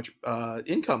of how much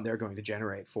income they're going to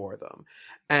generate for them.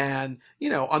 And,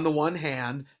 on the one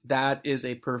hand, that is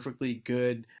a perfectly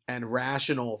good and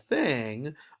rational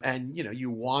thing. And, you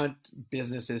want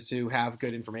businesses to have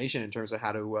good information in terms of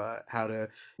how to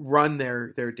run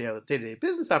their day-to-day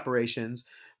business operations.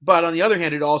 But on the other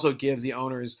hand, it also gives the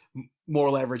owners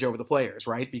more leverage over the players,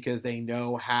 right? Because they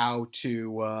know how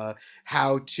to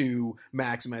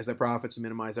maximize their profits and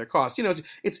minimize their costs.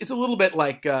 It's a little bit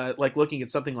like looking at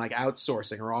something like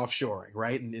outsourcing or offshoring,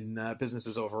 right? In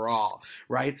businesses overall,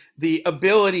 right? The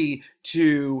ability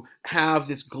to have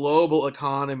this global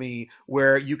economy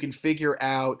where you can figure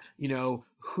out,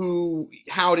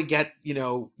 how to get,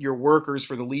 your workers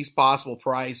for the least possible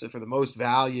price and for the most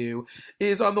value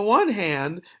is, on the one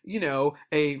hand,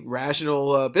 a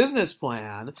rational business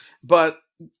plan, but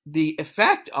the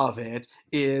effect of it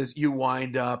is you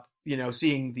wind up,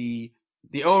 seeing the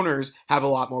owners have a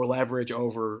lot more leverage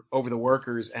over the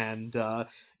workers. And,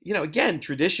 again,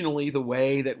 traditionally, the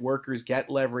way that workers get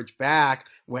leverage back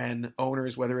when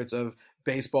owners, whether it's of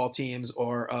baseball teams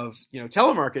or of,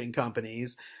 telemarketing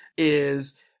companies,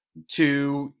 is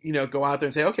to, go out there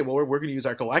and say, okay, well, we're going to use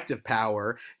our collective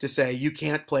power to say, you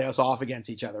can't play us off against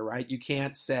each other, right? You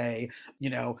can't say,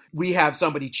 we have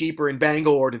somebody cheaper in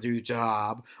Bangalore to do the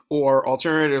job, or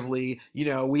alternatively,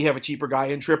 we have a cheaper guy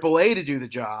in AAA to do the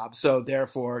job, so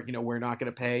therefore, we're not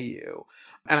going to pay you.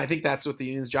 And I think that's what the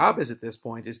union's job is at this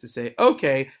point, is to say,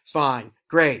 okay, fine,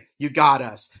 great, you got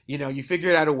us. You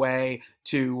figured out a way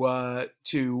to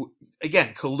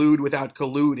again, collude without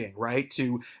colluding, right?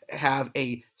 To have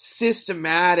a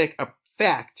systematic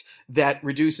effect that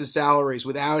reduces salaries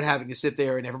without having to sit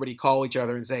there and everybody call each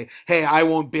other and say, hey, I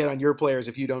won't bid on your players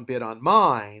if you don't bid on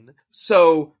mine.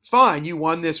 So fine, you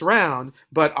won this round,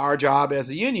 but our job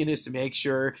as a union is to make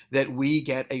sure that we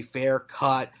get a fair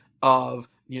cut of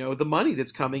the money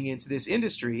that's coming into this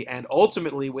industry. And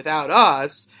ultimately, without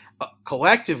us,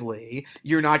 collectively,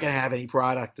 you're not going to have any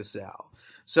product to sell.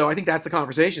 So I think that's the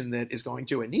conversation that is going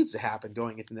to and needs to happen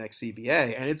going into the next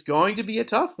CBA. And it's going to be a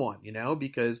tough one,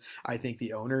 because I think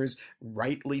the owners,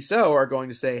 rightly so, are going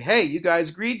to say, hey, you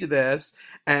guys agreed to this.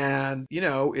 And,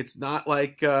 it's not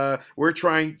like we're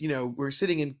trying, we're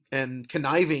sitting and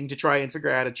conniving to try and figure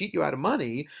out how to cheat you out of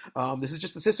money. This is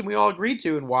just the system we all agreed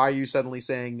to. And why are you suddenly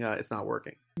saying it's not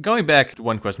working? Going back to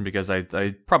one question, because I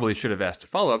probably should have asked a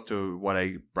follow-up to what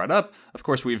I brought up. Of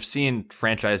course, we've seen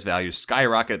franchise values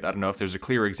skyrocket. I don't know if there's a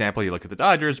clear example. You look at the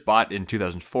Dodgers, bought in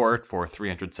 2004 for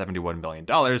 $371 million.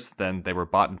 Then they were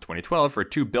bought in 2012 for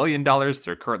 $2 billion.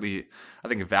 They're currently, I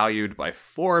think, valued by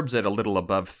Forbes at a little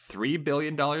above $3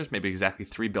 billion, maybe exactly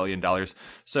 $3 billion.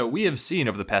 So we have seen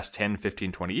over the past 10,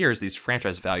 15, 20 years, these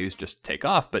franchise values just take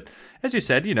off. But as you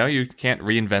said, you can't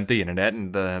reinvent the internet,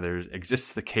 and there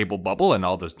exists the cable bubble and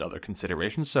all those other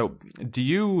considerations. So do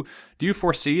you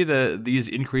foresee these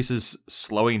increases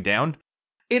slowing down?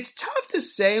 It's tough to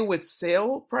say with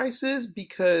sale prices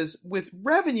because with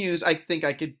revenues, I think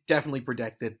I could definitely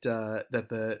predict that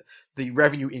the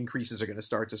revenue increases are going to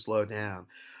start to slow down.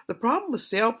 The problem with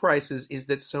sale prices is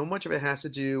that so much of it has to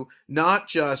do not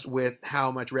just with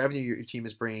how much revenue your team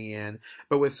is bringing in,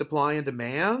 but with supply and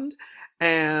demand.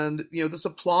 And the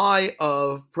supply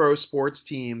of pro sports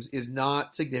teams is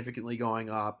not significantly going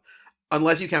up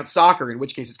unless you count soccer, in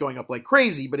which case it's going up like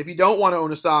crazy. But if you don't want to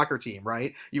own a soccer team,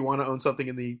 right, you want to own something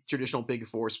in the traditional Big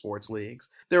Four sports leagues,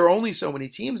 there are only so many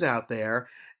teams out there,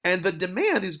 and the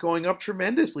demand is going up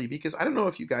tremendously because I don't know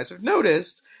if you guys have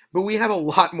noticed, but we have a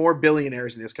lot more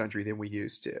billionaires in this country than we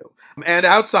used to, and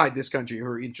outside this country who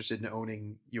are interested in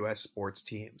owning U.S. sports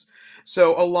teams.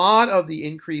 So a lot of the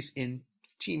increase in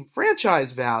team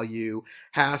franchise value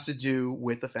has to do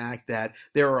with the fact that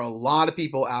there are a lot of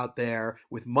people out there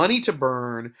with money to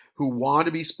burn who want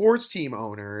to be sports team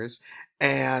owners,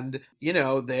 and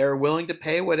they're willing to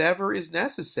pay whatever is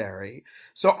necessary.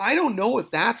 So I don't know if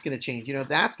that's going to change.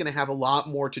 That's going to have a lot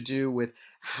more to do with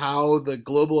how the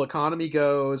global economy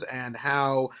goes and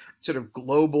how sort of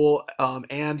global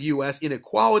and U.S.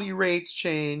 inequality rates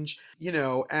change.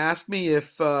 Ask me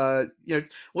if,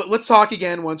 let's talk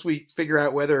again once we figure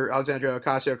out whether Alexandria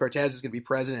Ocasio-Cortez is going to be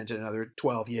president in another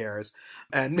 12 years.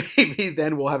 And maybe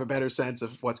then we'll have a better sense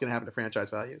of what's going to happen to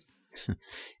franchise values.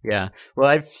 Yeah. Well,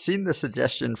 I've seen the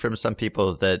suggestion from some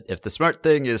people that if the smart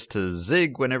thing is to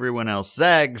zig when everyone else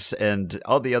zags, and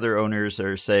all the other owners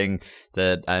are saying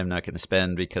that I'm not going to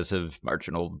spend because of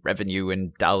marginal revenue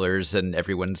in dollars and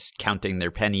everyone's counting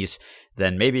their pennies,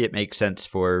 then maybe it makes sense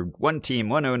for one team,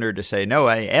 one owner to say, no,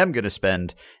 I am going to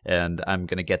spend, and I'm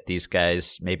going to get these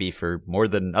guys maybe for more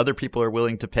than other people are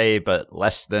willing to pay, but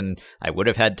less than I would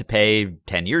have had to pay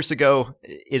 10 years ago.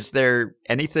 Is there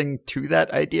anything to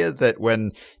that idea that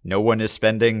when no one is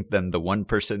spending, then the one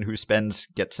person who spends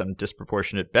gets some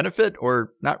disproportionate benefit,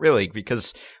 or not really?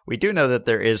 Because we do know that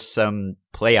there is some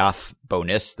playoff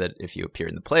bonus that if you appear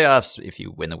in the playoffs, if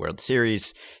you win the World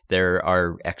Series, there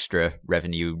are extra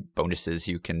revenue bonuses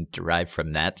you can derive from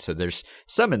that. So there's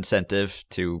some incentive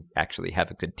to actually have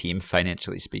a good team,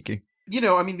 financially speaking.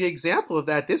 The example of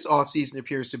that this offseason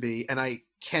appears to be, and I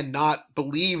cannot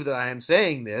believe that I am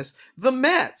saying this, the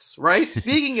Mets, right?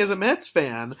 Speaking as a Mets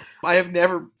fan, I have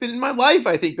never been in my life,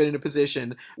 I think, been in a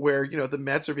position where, the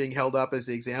Mets are being held up as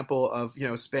the example of,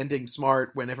 spending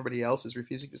smart when everybody else is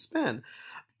refusing to spend.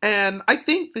 And I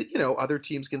think that, other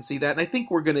teams can see that. And I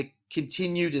think we're going to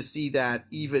continue to see that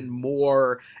even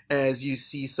more as you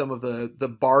see some of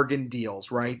the bargain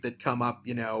deals, right, that come up,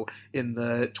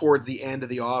 towards the end of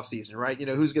the offseason, right?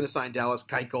 Who's going to sign Dallas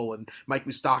Keuchel and Mike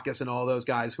Moustakas and all those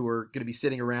guys who are going to be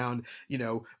sitting around,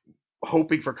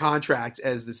 hoping for contracts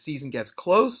as the season gets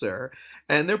closer.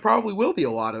 And there probably will be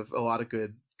a lot of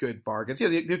good bargains.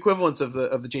 The equivalents of the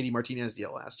JD Martinez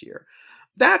deal last year.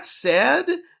 That said,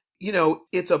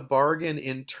 it's a bargain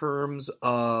in terms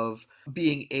of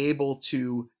being able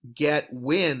to get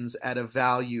wins at a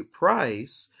value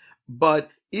price, but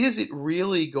is it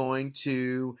really going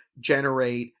to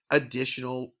generate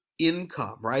additional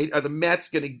income, right? Are the Mets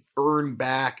going to earn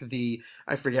back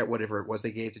I forget whatever it was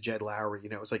they gave to Jed Lowry,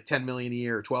 it was like $10 million a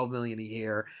year or $12 million a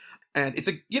year. And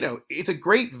it's a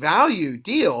great value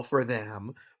deal for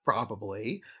them,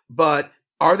 probably, but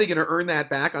are they going to earn that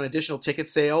back on additional ticket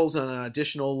sales and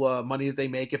additional money that they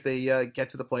make if they get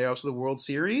to the playoffs of the World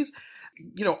Series?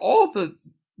 All the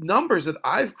numbers that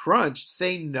I've crunched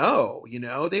say no.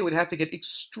 They would have to get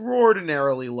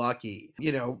extraordinarily lucky,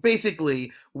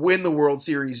 basically win the World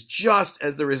Series just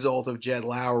as the result of Jed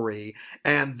Lowry,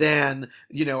 and then,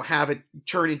 have it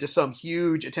turn into some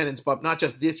huge attendance bump, not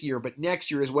just this year, but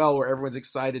next year as well, where everyone's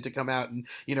excited to come out and,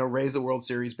 raise the World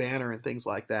Series banner and things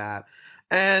like that.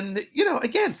 And,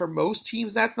 again, for most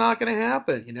teams, that's not going to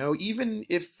happen. Even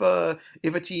if a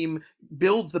team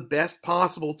builds the best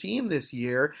possible team this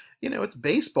year, it's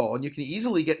baseball, and you can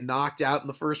easily get knocked out in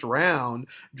the first round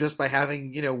just by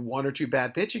having, one or two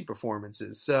bad pitching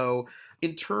performances. So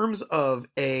in terms of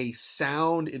a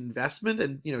sound investment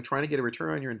and, trying to get a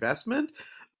return on your investment,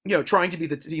 trying to be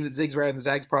the team that zigs rather than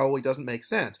zags probably doesn't make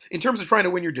sense. In terms of trying to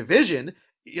win your division,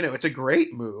 it's a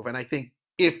great move. And I think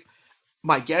if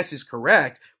my guess is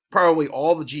correct, probably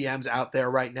all the GMs out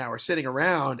there right now are sitting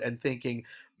around and thinking,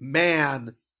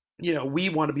 man, we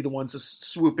want to be the ones to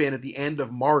swoop in at the end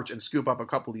of March and scoop up a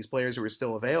couple of these players who are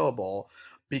still available,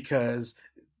 because,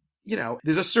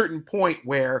 there's a certain point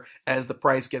where as the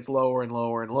price gets lower and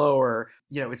lower and lower,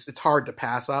 it's hard to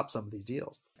pass up some of these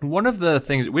deals. One of the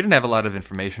things, we didn't have a lot of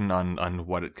information on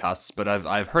what it costs, but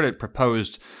I've heard it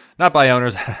proposed, not by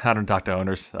owners. I don't talk to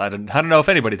owners. I don't know if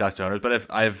anybody talks to owners, but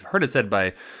I've heard it said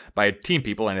by team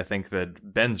people, and I think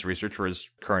that Ben's research for his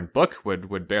current book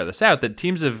would bear this out, that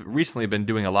teams have recently been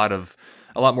doing a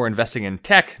lot more investing in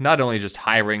tech, not only just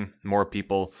hiring more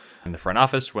people in the front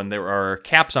office when there are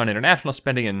caps on international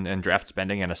spending and draft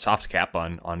spending and a soft cap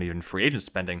on even free agent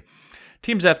spending.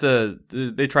 Teams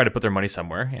they try to put their money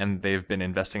somewhere, and they've been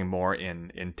investing more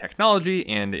in technology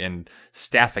and in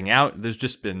staffing out. There's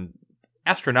just been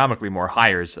astronomically more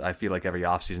hires, I feel like, every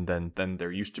offseason than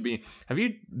there used to be. Have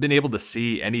you been able to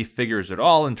see any figures at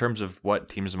all in terms of what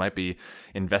teams might be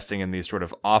investing in these sort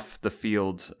of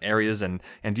off-the-field areas? And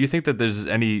do you think that there's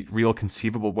any real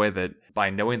conceivable way that by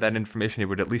knowing that information, it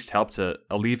would at least help to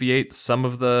alleviate some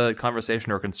of the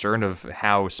conversation or concern of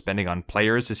how spending on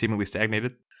players is seemingly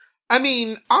stagnated? I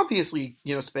mean, obviously,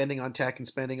 spending on tech and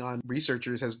spending on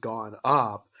researchers has gone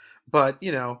up. But,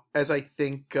 as I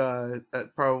think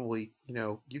probably,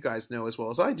 you guys know as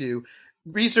well as I do,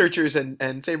 researchers and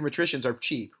sabermetricians are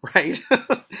cheap, right?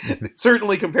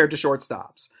 Certainly compared to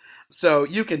shortstops. So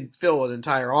you can fill an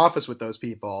entire office with those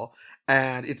people,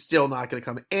 and it's still not going to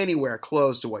come anywhere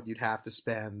close to what you'd have to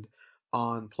spend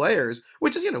on players,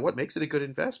 which is, what makes it a good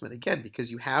investment. Again,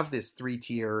 because you have this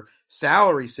 3-tier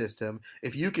salary system.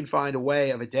 If you can find a way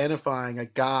of identifying a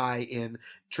guy in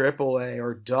AAA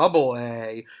or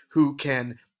AA who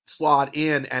can slot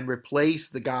in and replace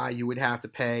the guy you would have to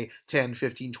pay $10,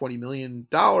 $15, $20 million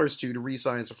to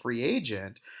re-sign as a free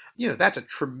agent, that's a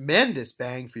tremendous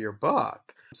bang for your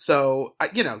buck. So, I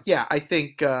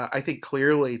think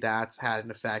clearly that's had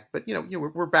an effect. But,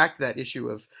 we're back to that issue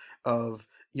of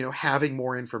having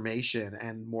more information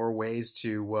and more ways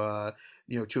to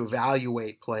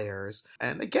evaluate players.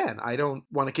 And again, I don't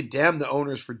want to condemn the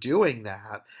owners for doing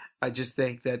that. I just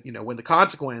think that, when the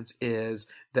consequence is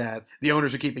that the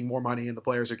owners are keeping more money and the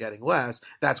players are getting less,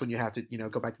 that's when you have to,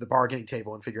 go back to the bargaining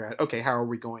table and figure out, okay, how are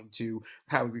we going to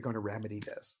remedy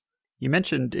this? You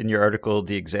mentioned in your article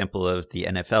the example of the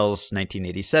NFL's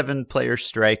 1987 player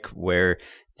strike, where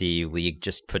the league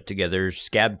just put together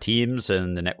scab teams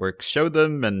and the networks showed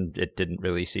them, and it didn't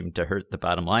really seem to hurt the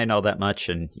bottom line all that much.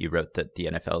 And you wrote that the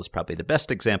NFL is probably the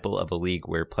best example of a league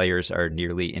where players are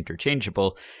nearly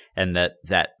interchangeable, and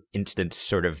that instance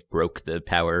sort of broke the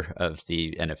power of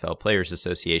the NFL Players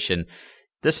Association.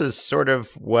 This is sort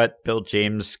of what Bill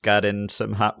James got in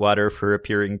some hot water for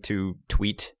appearing to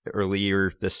tweet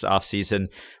earlier this offseason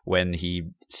when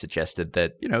he suggested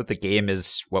that, the game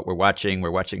is what we're watching. We're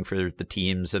watching for the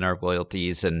teams and our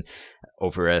loyalties. And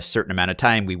over a certain amount of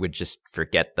time, we would just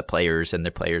forget the players, and the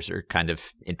players are kind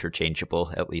of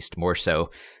interchangeable, at least more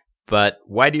so. But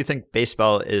why do you think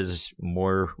baseball is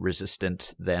more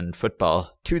resistant than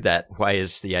football to that? Why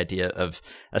is the idea of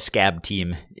a scab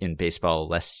team in baseball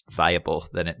less viable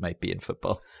than it might be in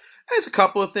football? There's a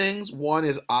couple of things. One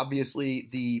is obviously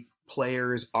the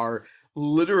players are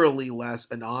literally less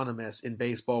anonymous in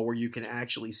baseball, where you can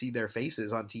actually see their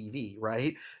faces on TV,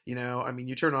 right?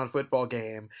 You turn on a football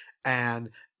game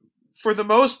and for the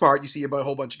most part, you see a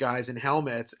whole bunch of guys in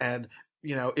helmets, and,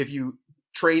 if you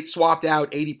swapped out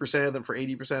 80% of them for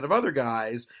 80% of other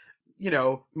guys,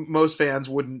 most fans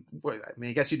wouldn't.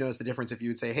 I guess you'd notice the difference if you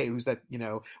would say, "Hey, who's that?"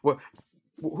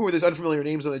 Who are those unfamiliar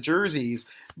names on the jerseys?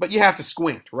 But you have to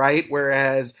squint, right?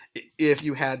 Whereas if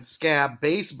you had scab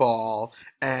baseball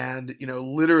and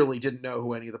literally didn't know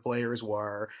who any of the players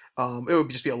were, it would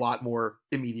just be a lot more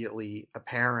immediately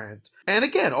apparent. And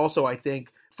again, also I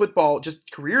think football,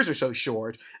 just careers are so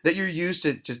short that you're used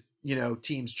to just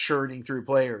teams churning through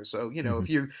players. So, if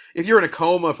you're in a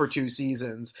coma for 2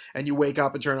 seasons and you wake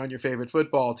up and turn on your favorite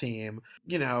football team,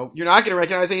 you're not going to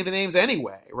recognize any of the names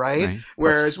anyway, right?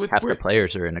 Whereas with half the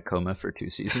players are in a coma for 2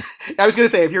 seasons. I was going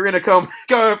to say, if you're in a coma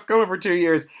for 2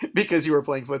 years because you were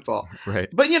playing football. Right.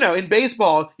 But, in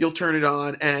baseball, you'll turn it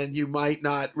on and you might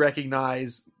not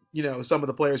recognize some of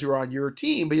the players who are on your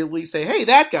team, but you at least say, hey,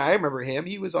 that guy, I remember him.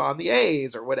 He was on the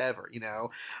A's or whatever,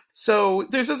 So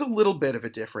there's a little bit of a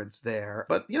difference there.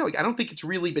 But, I don't think it's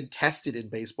really been tested in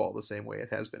baseball the same way it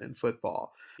has been in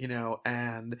football,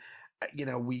 and,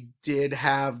 we did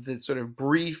have the sort of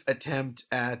brief attempt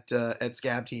at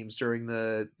scab teams during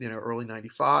the, early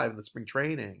 95 in the spring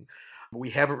training.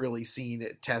 We haven't really seen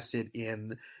it tested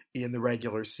in the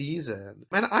regular season.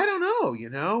 And I don't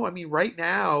know, right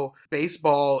now,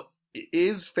 baseball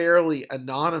is fairly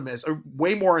anonymous, or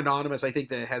way more anonymous, I think,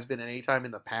 than it has been at any time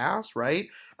in the past, right?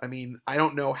 I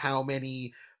don't know how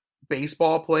many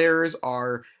baseball players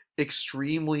are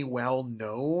extremely well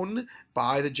known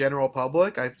by the general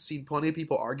public. I've seen plenty of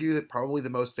people argue that probably the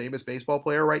most famous baseball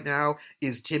player right now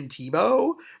is Tim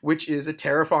Tebow, which is a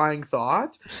terrifying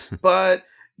thought. But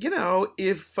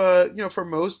if for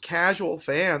most casual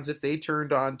fans, if they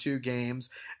turned on two games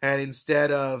and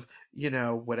instead of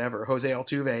whatever, Jose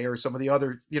Altuve or some of the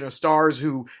other, stars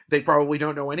who they probably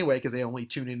don't know anyway because they only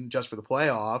tune in just for the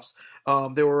playoffs.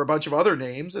 There were a bunch of other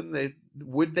names, and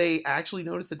would they actually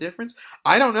notice the difference?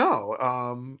 I don't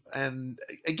know. And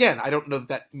again, I don't know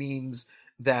that means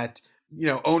that,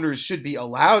 owners should be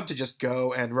allowed to just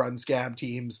go and run scab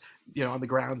teams, on the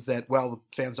grounds that, well,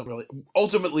 the fans don't really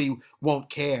ultimately won't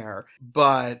care.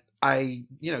 But I,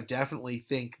 definitely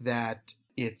think that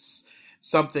it's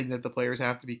something that the players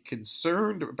have to be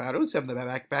concerned about. At least have in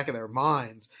the back of their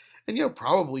minds, and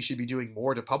probably should be doing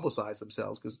more to publicize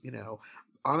themselves because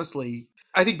honestly,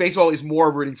 I think baseball is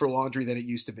more rooting for laundry than it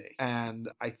used to be, and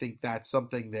I think that's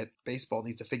something that baseball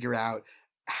needs to figure out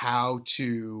how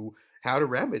to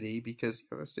remedy, because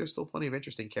there's still plenty of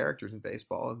interesting characters in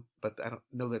baseball, but I don't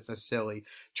know that's necessarily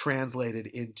translated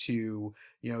into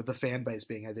the fan base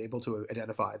being able to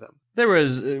identify them.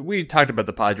 We talked about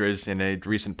the Padres in a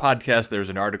recent podcast. There was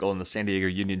an article in the San Diego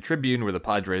Union Tribune where the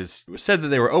Padres said that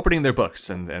they were opening their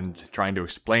books and trying to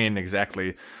explain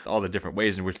exactly all the different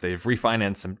ways in which they've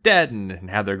refinanced some debt and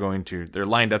how they're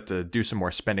lined up to do some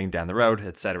more spending down the road,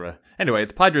 etc. Anyway,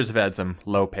 the Padres have had some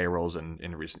low payrolls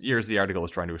in recent years. The article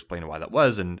is trying to explain why that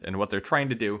was and what they're trying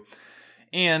to do.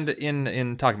 And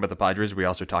in talking about the Padres, we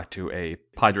also talked to a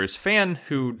Padres fan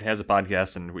who has a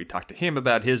podcast, and we talked to him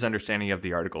about his understanding of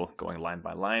the article going line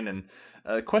by line. And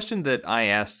a question that I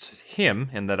asked him,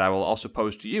 and that I will also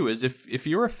pose to you, is if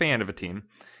you're a fan of a team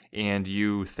and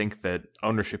you think that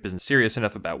ownership isn't serious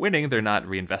enough about winning, they're not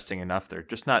reinvesting enough, they're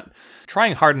just not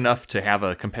trying hard enough to have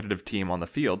a competitive team on the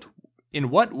field, in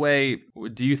what way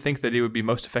do you think that it would be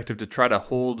most effective to try to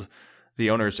hold the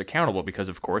owners accountable? Because,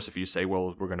 of course, if you say,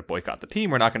 well, we're going to boycott the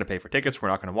team, we're not going to pay for tickets, we're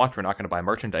not going to watch, we're not going to buy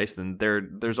merchandise, then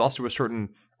there's also a certain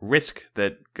risk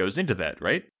that goes into that,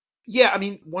 right? Yeah, I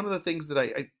mean, one of the things that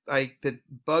I that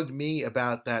bugged me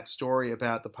about that story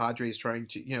about the Padres trying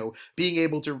to, being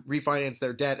able to refinance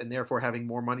their debt and therefore having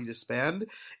more money to spend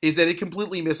is that it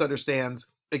completely misunderstands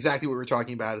exactly what we were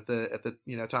talking about at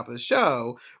the top of the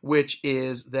show, which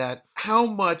is that how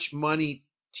much money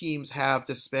teams have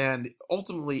to spend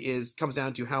ultimately comes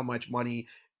down to how much money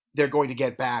they're going to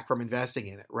get back from investing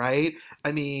in it, right?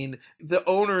 I mean, the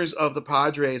owners of the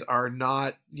Padres are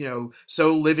not,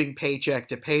 so living paycheck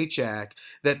to paycheck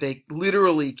that they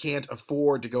literally can't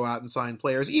afford to go out and sign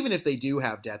players, even if they do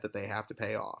have debt that they have to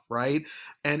pay off, right?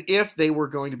 And if they were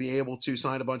going to be able to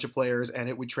sign a bunch of players and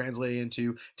it would translate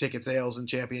into ticket sales and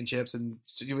championships and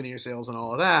souvenir sales and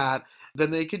all of that,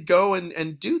 then they could go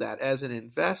and do that as an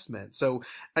investment. So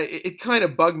it kind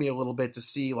of bugged me a little bit to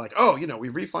see like,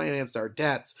 we've refinanced our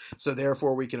debts, so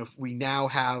therefore we now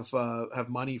have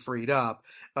money freed up.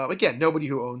 Again, nobody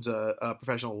who owns a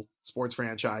professional sports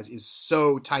franchise is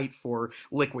so tight for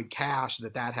liquid cash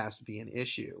that has to be an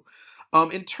issue.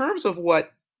 In terms of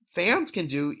what fans can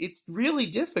do, it's really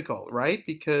difficult, right?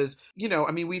 Because,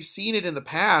 we've seen it in the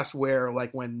past where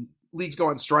like when leagues go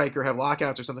on strike or have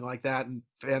lockouts or something like that, and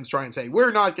fans try and say,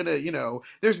 we're not going to,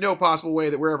 there's no possible way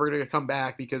that we're ever going to come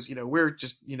back because, we're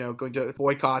just, going to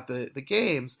boycott the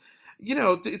games.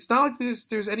 It's not like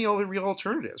there's any other real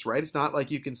alternatives, right? It's not like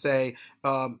you can say,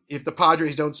 if the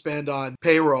Padres don't spend on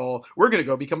payroll, we're going to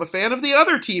go become a fan of the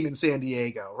other team in San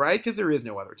Diego, right? Because there is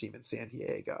no other team in San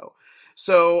Diego.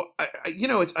 So,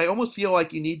 I almost feel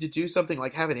like you need to do something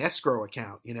like have an escrow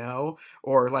account,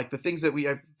 or like the things that we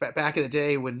back in the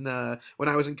day when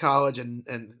I was in college, and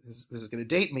this is going to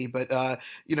date me, but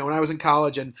when I was in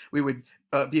college and we would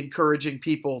be encouraging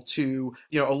people to,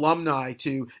 alumni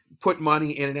to put money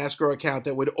in an escrow account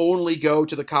that would only go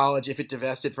to the college if it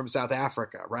divested from South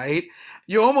Africa, right?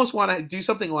 You almost want to do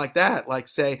something like that, like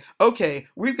say, okay,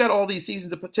 we've got all these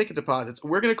season ticket deposits,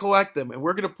 we're going to collect them, and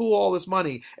we're going to pool all this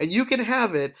money, and you can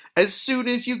have it as soon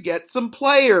as you get some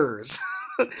players.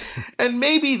 And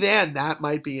maybe then that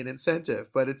might be an incentive,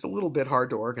 but it's a little bit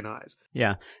hard to organize.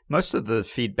 Yeah. Most of the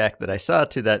feedback that I saw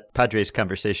to that Padres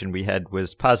conversation we had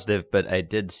was positive, but I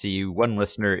did see one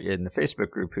listener in the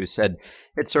Facebook group who said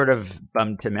it sort of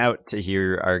bummed him out to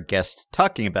hear our guest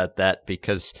talking about that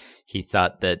because he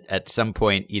thought that at some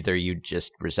point either you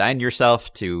just resign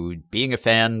yourself to being a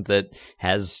fan that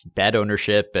has bad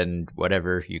ownership and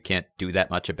whatever, you can't do that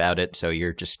much about it, so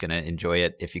you're just going to enjoy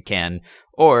it if you can,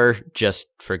 or just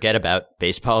forget about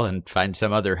baseball and find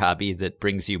some other hobby that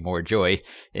brings you more joy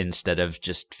instead of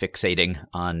just fixating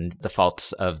on the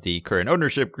faults of the current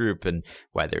ownership group and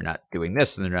why they're not doing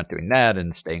this and they're not doing that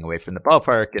and staying away from the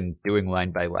ballpark and doing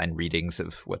line-by-line readings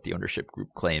of what the ownership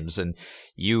group claims. And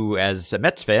you, as a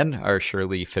Mets fan, are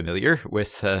surely familiar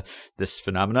with this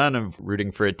phenomenon of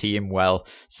rooting for a team while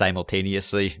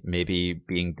simultaneously maybe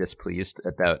being displeased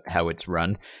about how it's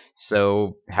run.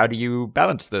 So how do you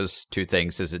balance those two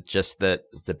things? Is it just that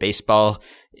the baseball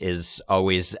is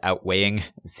always outweighing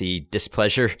the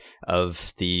displeasure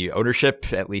of the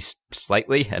ownership, at least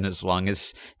slightly, and as long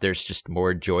as there's just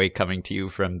more joy coming to you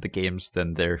from the games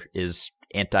than there is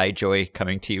anti-joy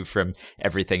coming to you from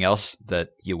everything else, that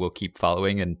you will keep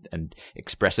following and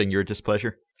expressing your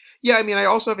displeasure? Yeah, I mean, I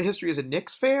also have a history as a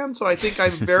Knicks fan, so I think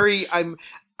I'm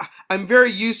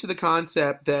very used to the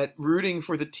concept that rooting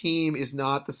for the team is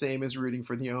not the same as rooting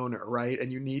for the owner, right?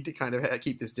 And you need to kind of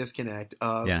keep this disconnect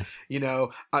of,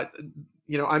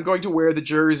 I'm going to wear the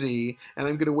jersey and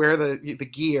I'm going to wear the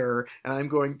gear and I'm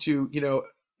going to,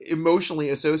 emotionally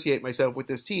associate myself with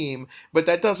this team, but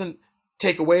that doesn't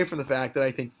take away from the fact that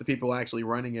I think the people actually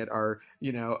running it are,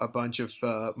 a bunch of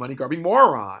money-grubbing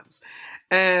morons.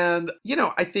 And,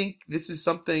 I think this is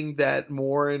something that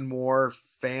more and more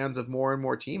fans of more and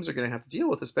more teams are going to have to deal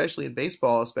with, especially in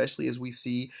baseball, especially as we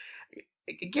see,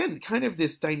 again, kind of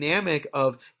this dynamic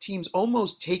of teams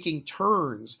almost taking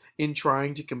turns in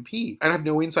trying to compete. I have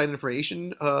no inside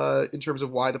information in terms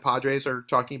of why the Padres are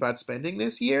talking about spending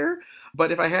this year,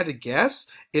 but if I had to guess,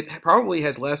 it probably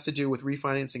has less to do with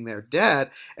refinancing their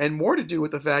debt and more to do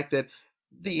with the fact that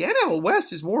the NL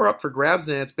West is more up for grabs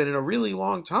than it's been in a really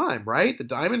long time, right? The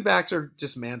Diamondbacks are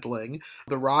dismantling.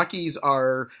 The Rockies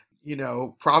are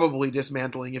probably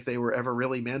dismantling if they were ever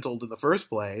really mantled in the first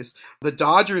place. The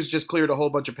Dodgers just cleared a whole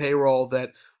bunch of payroll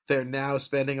that they're now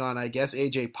spending on, I guess,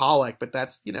 AJ Pollock, but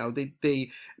that's,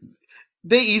 they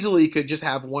easily could just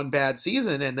have one bad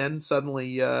season and then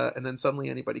suddenly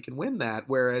anybody can win that.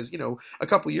 Whereas, a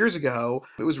couple years ago,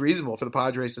 it was reasonable for the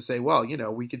Padres to say, well,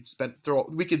 we could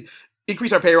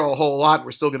increase our payroll a whole lot and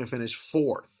we're still going to finish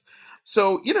fourth.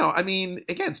 So,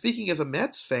 again, speaking as a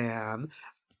Mets fan,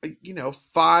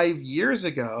 5 years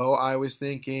ago, I was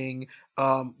thinking,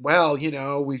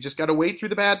 we've just got to wait through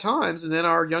the bad times, and then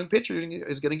our young pitcher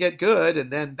is going to get good,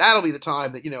 and then that'll be the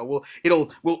time that it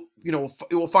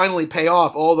will finally pay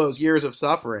off all those years of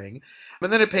suffering.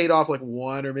 And then it paid off like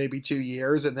 1 or maybe 2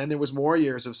 years, and then there was more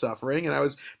years of suffering, and I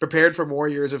was prepared for more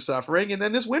years of suffering, and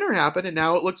then this winter happened, and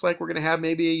now it looks like we're going to have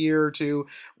maybe a year or two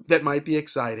that might be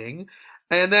exciting.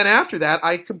 And then after that,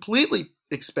 I completely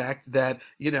expect that,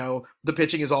 the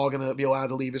pitching is all going to be allowed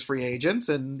to leave as free agents,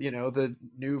 and, the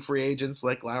new free agents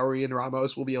like Lowry and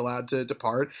Ramos will be allowed to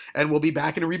depart, and we'll be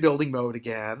back in a rebuilding mode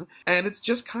again. And it's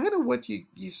just kind of what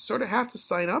you sort of have to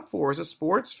sign up for as a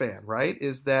sports fan, right?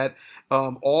 Is that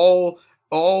all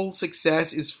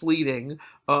success is fleeting,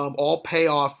 all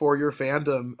payoff for your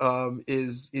fandom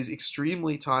is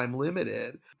extremely time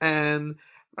limited. And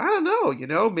I don't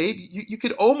know, maybe you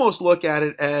could almost look at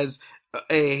it as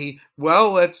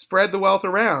let's spread the wealth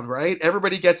around, right?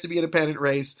 Everybody gets to be in a pennant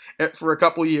race for a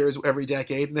couple years every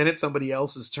decade, and then it's somebody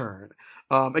else's turn.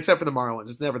 Except for the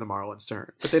Marlins. It's never the Marlins'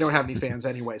 turn. But they don't have any fans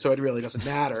anyway, so it really doesn't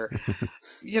matter.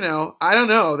 I don't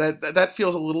know. That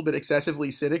feels a little bit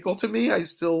excessively cynical to me. I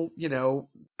still,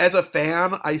 as a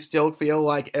fan, I still feel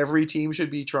like every team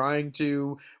should be trying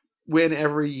to win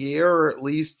every year, or at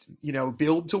least,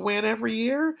 build to win every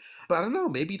year. But I don't know,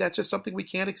 maybe that's just something we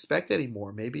can't expect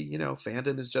anymore. Maybe,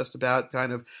 fandom is just about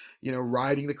kind of,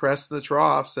 riding the crests and the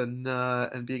troughs and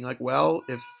being like, well,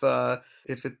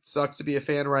 if it sucks to be a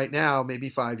fan right now, maybe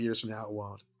 5 years from now it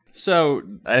won't. So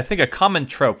I think a common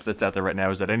trope that's out there right now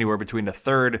is that anywhere between a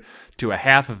third to a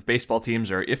half of baseball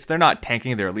teams are, if they're not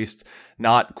tanking, they're at least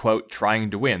not, quote,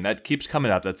 trying to win. That keeps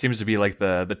coming up. That seems to be like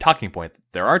the talking point.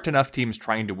 There aren't enough teams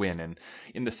trying to win. And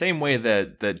in the same way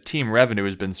that team revenue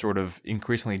has been sort of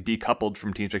increasingly decoupled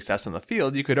from team success on the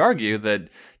field, you could argue that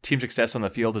team success on the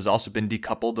field has also been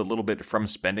decoupled a little bit from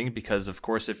spending, because, of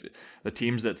course, if the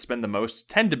teams that spend the most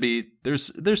tend to be,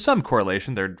 there's some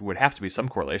correlation. There would have to be some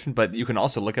correlation, but you can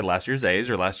also look at last year's A's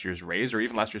or last year's Rays or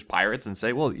even last year's Pirates and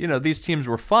say, well, these teams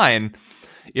were fine,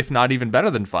 if not even better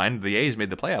than fine. The A's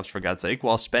made the playoffs, for God's sake,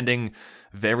 while spending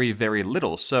very, very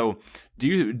little. So do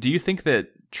you think that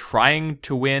trying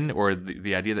to win, or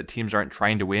the idea that teams aren't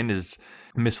trying to win, is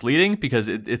misleading? Because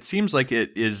it seems like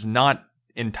it is not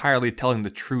entirely telling the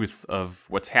truth of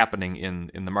what's happening in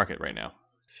the market right now.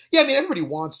 Yeah, I mean, everybody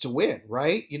wants to win,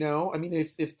 right? You know, I mean,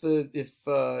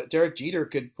 if Derek Jeter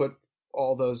could put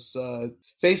all those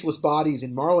faceless bodies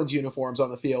in Marlins uniforms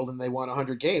on the field and they won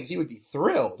 100 games, he would be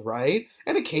thrilled, right?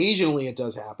 And occasionally it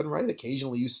does happen, right?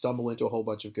 Occasionally you stumble into a whole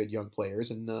bunch of good young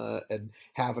players and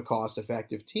have a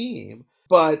cost-effective team.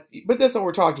 But that's not what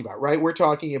we're talking about, right? We're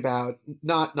talking about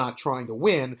not trying to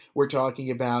win. We're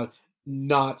talking about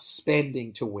not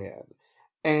spending to win.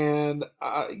 And,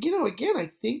 again,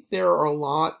 I think there are a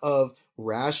lot of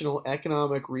rational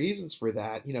economic reasons for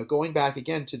that. You know, going back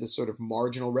again to the sort of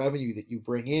marginal revenue that you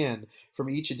bring in from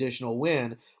each additional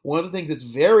win, one of the things that's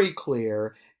very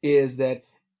clear is that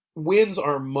wins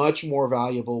are much more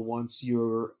valuable once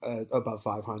you're above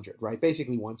 500, right?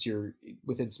 Basically, once you're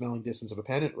within smelling distance of a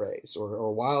pennant race or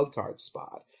a wild card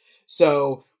spot.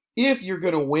 So if you're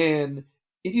going to win,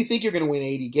 if you think you're going to win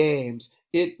 80 games,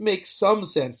 it makes some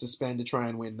sense to spend to try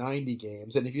and win 90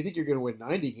 games. And if you think you're going to win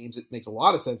 90 games, it makes a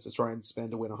lot of sense to try and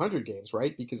spend to win 100 games,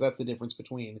 right? Because that's the difference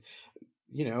between,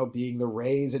 being the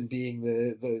Rays and being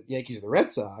the Yankees or the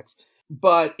Red Sox.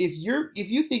 But if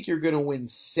you think you're going to win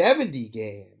 70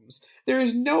 games, there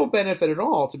is no benefit at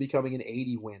all to becoming an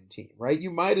 80-win team, right? You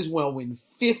might as well win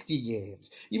 50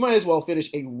 games. You might as well finish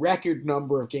a record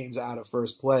number of games out of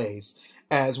first place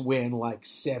as win like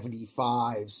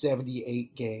 75,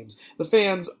 78 games. The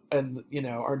fans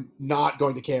are not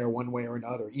going to care one way or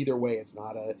another. Either way, it's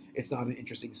not an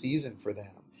interesting season for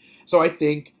them. So I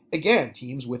think, again,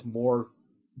 teams with more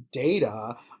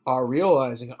data are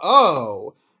realizing,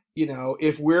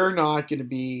 if we're not going to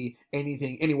be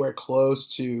anywhere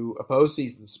close to a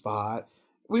postseason spot,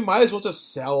 we might as well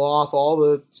just sell off all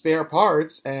the spare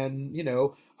parts and,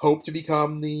 hope to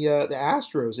become the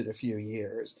Astros in a few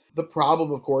years. The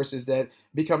problem, of course, is that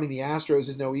becoming the Astros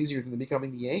is no easier than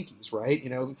becoming the Yankees, right?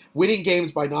 Winning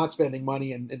games by not spending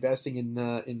money and investing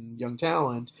in young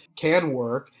talent can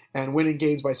work, and winning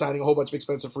games by signing a whole bunch of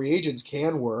expensive free agents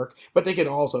can work, but they can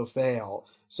also fail.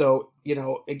 So,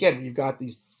 again, you've got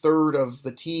these third of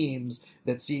the teams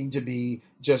that seem to be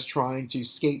just trying to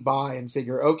skate by and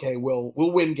figure, okay, we'll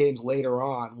win games later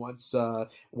on once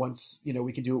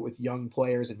we can do it with young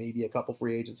players and maybe a couple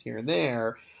free agents here and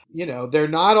there. They're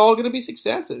not all going to be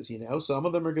successes. Some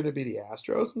of them are going to be the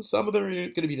Astros and some of them are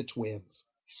going to be the Twins.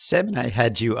 Sam and I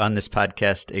had you on this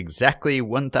podcast exactly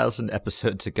 1,000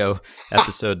 episodes ago,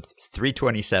 episode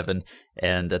 327.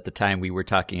 And at the time, we were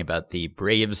talking about the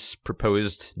Braves'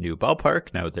 proposed new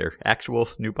ballpark, now their actual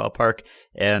new ballpark,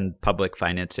 and public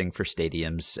financing for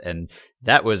stadiums. And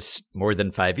that was more than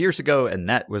 5 years ago. And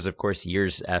that was, of course,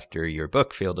 years after your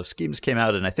book, Field of Schemes, came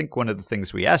out. And I think one of the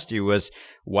things we asked you was,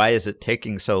 why is it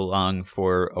taking so long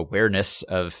for awareness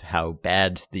of how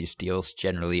bad these deals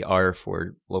generally are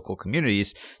for local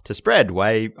communities to spread?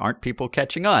 Why aren't people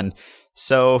catching on?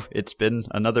 So it's been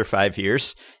another 5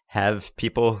 years. Have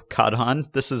people caught on?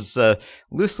 This is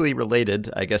loosely related,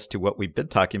 I guess, to what we've been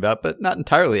talking about, but not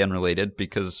entirely unrelated,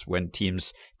 because when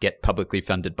teams get publicly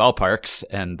funded ballparks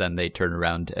and then they turn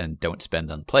around and don't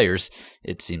spend on players,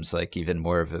 it seems like even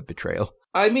more of a betrayal.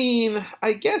 I mean,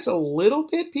 I guess a little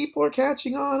bit people are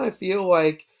catching on. I feel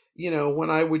like, when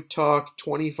I would talk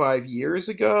 25 years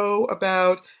ago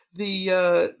about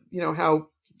the, how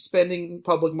spending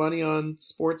public money on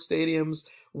sports stadiums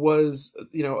was,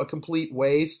 a complete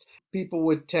waste, people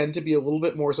would tend to be a little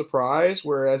bit more surprised,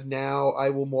 whereas now I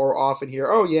will more often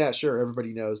hear, oh yeah, sure,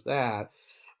 everybody knows that.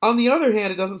 On the other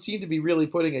hand, it doesn't seem to be really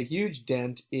putting a huge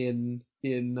dent in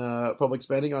public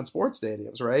spending on sports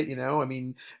stadiums, right?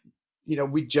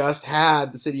 We just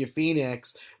had the city of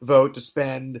Phoenix vote to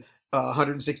spend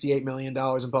 $168 million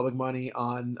in public money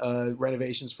on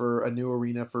renovations for a new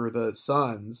arena for the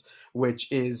Suns,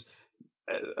 which is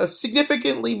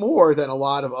significantly more than a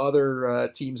lot of other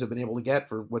teams have been able to get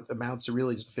for what amounts to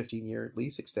really just a 15-year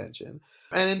lease extension.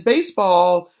 And in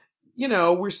baseball,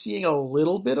 we're seeing a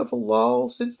little bit of a lull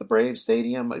since the Braves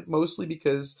Stadium, mostly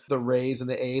because the Rays and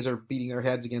the A's are beating their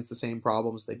heads against the same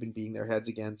problems they've been beating their heads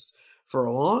against for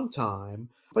a long time.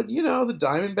 But, the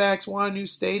Diamondbacks want a new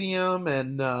stadium,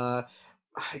 and I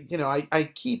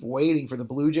keep waiting for the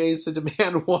Blue Jays to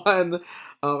demand one.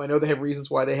 I know they have reasons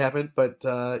why they haven't, but,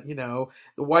 the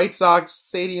White Sox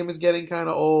stadium is getting kind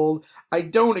of old. I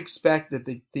don't expect that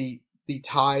the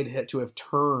tide had to have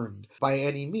turned by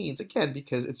any means, again,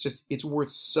 because it's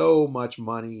worth so much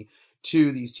money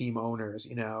to these team owners.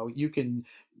 You can,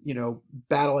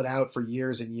 battle it out for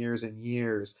years and years and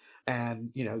years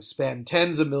and, spend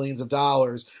tens of millions of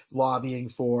dollars lobbying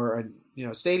for,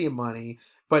 stadium money.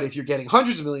 But if you're getting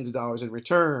hundreds of millions of dollars in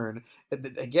return,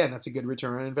 again, that's a good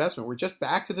return on investment. We're just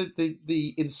back to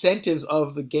the incentives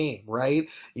of the game, right?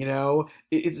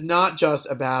 It's not just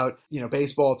about,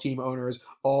 baseball team owners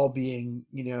all being,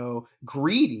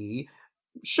 greedy.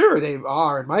 Sure, they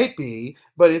are and might be,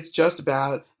 but it's just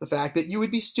about the fact that you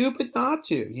would be stupid not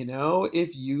to.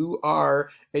 If you are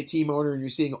a team owner and you're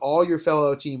seeing all your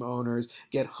fellow team owners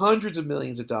get hundreds of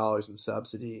millions of dollars in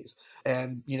subsidies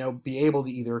and, be able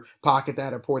to either pocket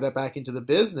that or pour that back into the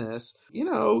business,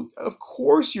 of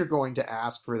course you're going to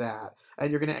ask for that. And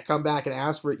you're going to come back and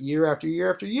ask for it year after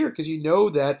year after year because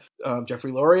that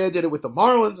Jeffrey Loria did it with the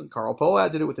Marlins and Carl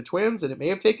Pohlad did it with the Twins, and it may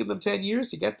have taken them 10 years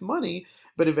to get the money,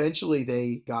 but eventually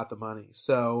they got the money.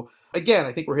 So again,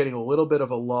 I think we're hitting a little bit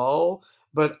of a lull,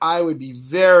 but I would be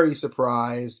very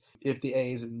surprised if the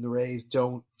A's and the Rays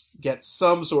don't get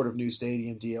some sort of new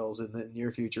stadium deals in the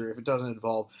near future, if it doesn't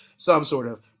involve some sort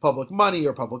of public money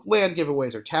or public land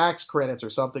giveaways or tax credits or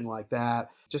something like that.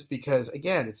 Just because,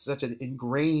 again, it's such an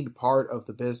ingrained part of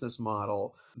the business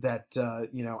model that,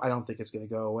 I don't think it's going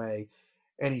to go away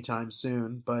anytime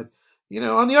soon. But,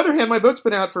 on the other hand, my book's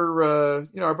been out for,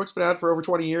 our book's been out for over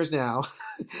 20 years now,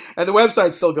 and the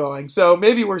website's still going. So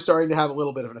maybe we're starting to have a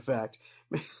little bit of an effect.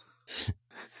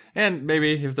 And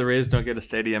maybe if the Rays don't get a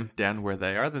stadium down where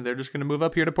they are, then they're just going to move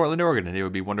up here to Portland, Oregon, and it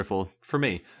would be wonderful for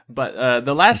me. But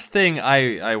the last thing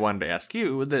I wanted to ask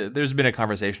you, there's been a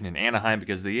conversation in Anaheim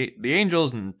because the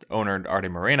Angels and owner Arte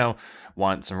Moreno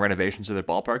want some renovations to their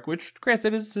ballpark, which,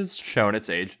 granted, is shown its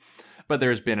age. But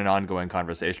there's been an ongoing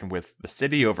conversation with the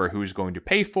city over who's going to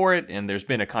pay for it, and there's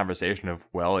been a conversation of,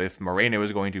 well, if Moreno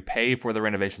is going to pay for the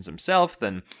renovations himself,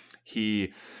 then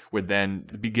he would then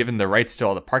be given the rights to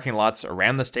all the parking lots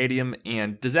around the stadium.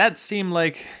 And does that seem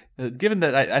like, given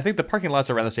that I think the parking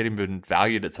lots around the stadium have been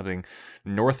valued at something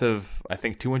north of, I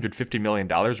think, $250 million,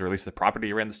 or at least the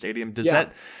property around the stadium, does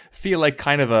that feel like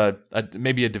kind of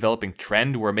maybe a developing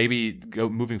trend where maybe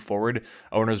moving forward,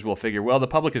 owners will figure, well, the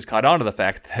public has caught on to the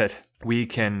fact that we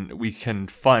can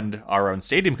fund our own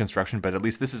stadium construction, but at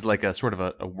least this is like a sort of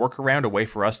a workaround, a way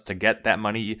for us to get that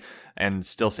money and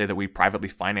still say that we privately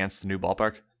financed the new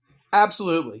ballpark?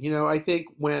 Absolutely. I think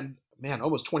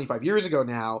almost 25 years ago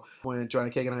now, when Joanna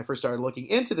Kagan and I first started looking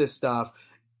into this stuff,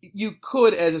 you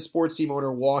could, as a sports team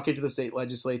owner, walk into the state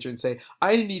legislature and say,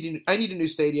 I need a new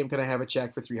stadium. Can I have a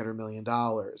check for $300 million?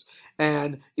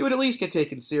 And you would at least get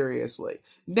taken seriously.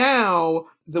 Now,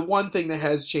 the one thing that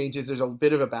has changed is there's a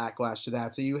bit of a backlash to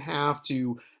that. So you have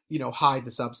to, hide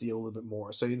the subsidy a little bit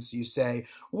more. So you say,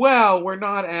 well, we're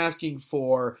not asking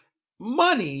for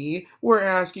money, we're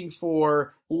asking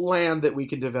for land that we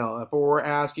can develop, or we're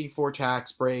asking for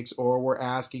tax breaks, or we're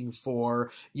asking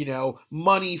for,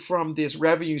 money from this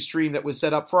revenue stream that was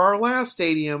set up for our last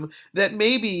stadium that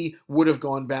maybe would have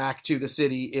gone back to the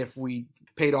city if we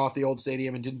paid off the old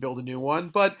stadium and didn't build a new one.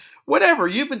 But whatever,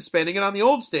 you've been spending it on the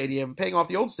old stadium, paying off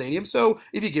the old stadium, so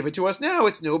if you give it to us now,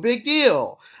 it's no big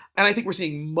deal. And I think we're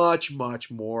seeing much,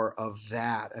 much more of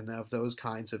that and of those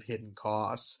kinds of hidden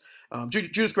costs.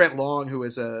 Judith Grant Long, who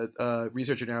is a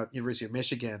researcher now at the University of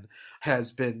Michigan,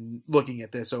 has been looking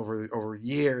at this over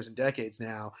years and decades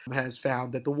now, has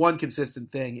found that the one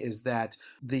consistent thing is that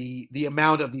the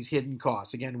amount of these hidden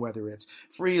costs, again, whether it's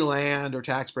free land or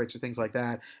tax breaks or things like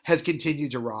that, has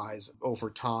continued to rise over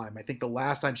time. I think the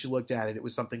last time she looked at it, it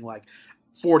was something like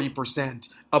 40%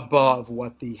 above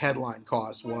what the headline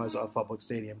cost was of public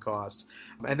stadium costs.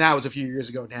 And that was a few years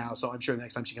ago now, so I'm sure the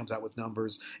next time she comes out with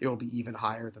numbers, it will be even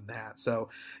higher than that. So,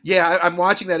 yeah, I'm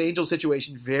watching that Angel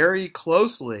situation very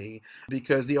closely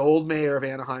because the old mayor of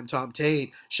Anaheim, Tom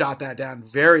Tate, shot that down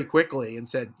very quickly and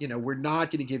said, we're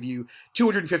not going to give you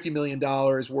 $250 million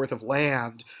worth of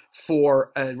land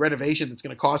for a renovation that's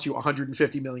going to cost you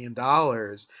 $150 million.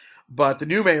 But the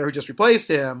new mayor who just replaced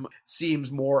him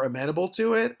seems more amenable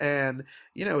to it. And,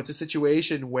 it's a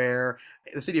situation where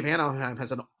the city of Anaheim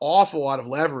has an awful lot of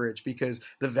leverage because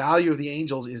the value of the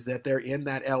Angels is that they're in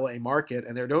that LA market.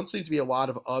 And there don't seem to be a lot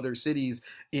of other cities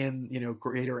in,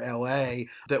 greater LA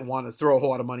that want to throw a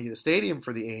whole lot of money at a stadium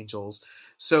for the Angels.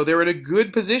 So they're in a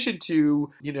good position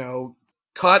to,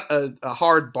 cut a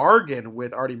hard bargain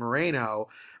with Arte Moreno.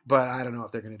 But I don't know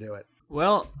if they're going to do it.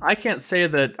 Well, I can't say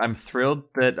that I'm thrilled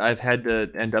that I've had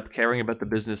to end up caring about the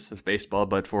business of baseball,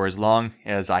 but for as long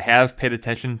as I have paid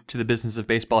attention to the business of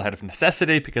baseball out of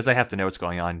necessity, because I have to know what's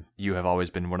going on, you have always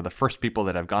been one of the first people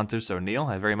that I've gone to. So, Neil,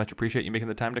 I very much appreciate you making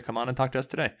the time to come on and talk to us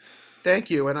today. Thank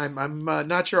you. And I'm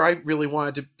not sure I really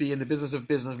wanted to be in the business of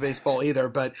baseball either,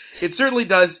 but it certainly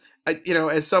does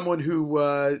as someone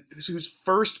whose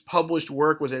first published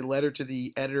work was a letter to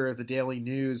the editor of the Daily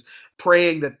News,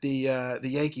 praying that the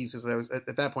Yankees, as I was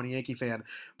at that point a Yankee fan,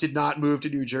 did not move to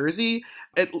New Jersey.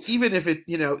 Even if it,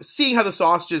 seeing how the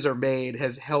sausages are made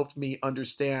has helped me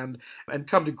understand and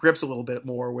come to grips a little bit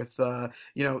more with,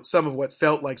 some of what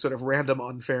felt like sort of random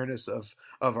unfairness of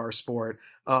our sport.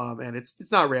 And it's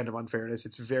not random unfairness.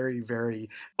 It's very, very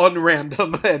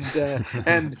unrandom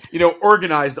and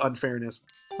organized unfairness.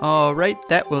 All right,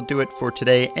 that will do it for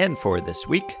today and for this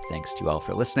week. Thanks to you all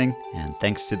for listening, and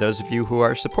thanks to those of you who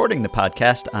are supporting the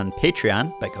podcast on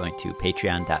Patreon by going to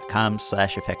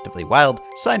patreon.com/effectivelywild,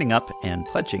 signing up and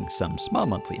pledging some small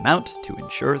monthly amount to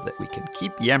ensure that we can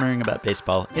keep yammering about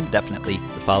baseball indefinitely.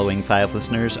 The following 5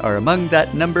 listeners are among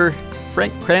that number: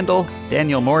 Frank Crandall,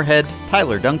 Daniel Moorhead,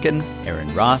 Tyler Duncan,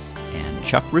 Aaron Roth, and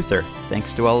Chuck Ruther.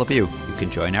 Thanks to all of you. You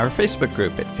can join our Facebook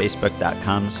group at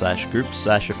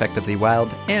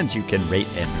facebook.com/groups/effectivelywild, and you can rate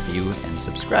and review and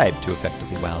subscribe to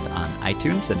Effectively Wild on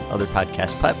iTunes and other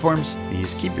podcast platforms.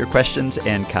 Please keep your questions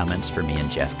and comments for me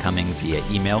and Jeff coming via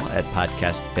email at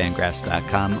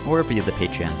podcastfangraphs.com or via the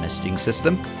Patreon messaging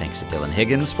system. Thanks to Dylan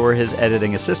Higgins for his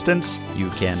editing assistance. You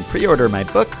can pre-order my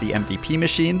book, The MVP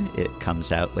Machine. It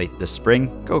comes out late this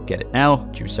spring. Go get it now.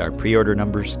 Juice our pre-order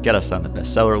numbers. Get us on the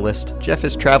bestseller list. Jeff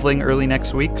is traveling early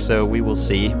next week, so we will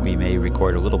see. We may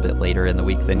record a little bit later in the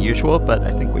week than usual, but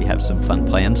I think we have some fun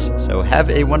plans. So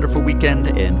have a wonderful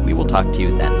weekend, and we will talk to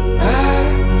you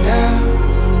then.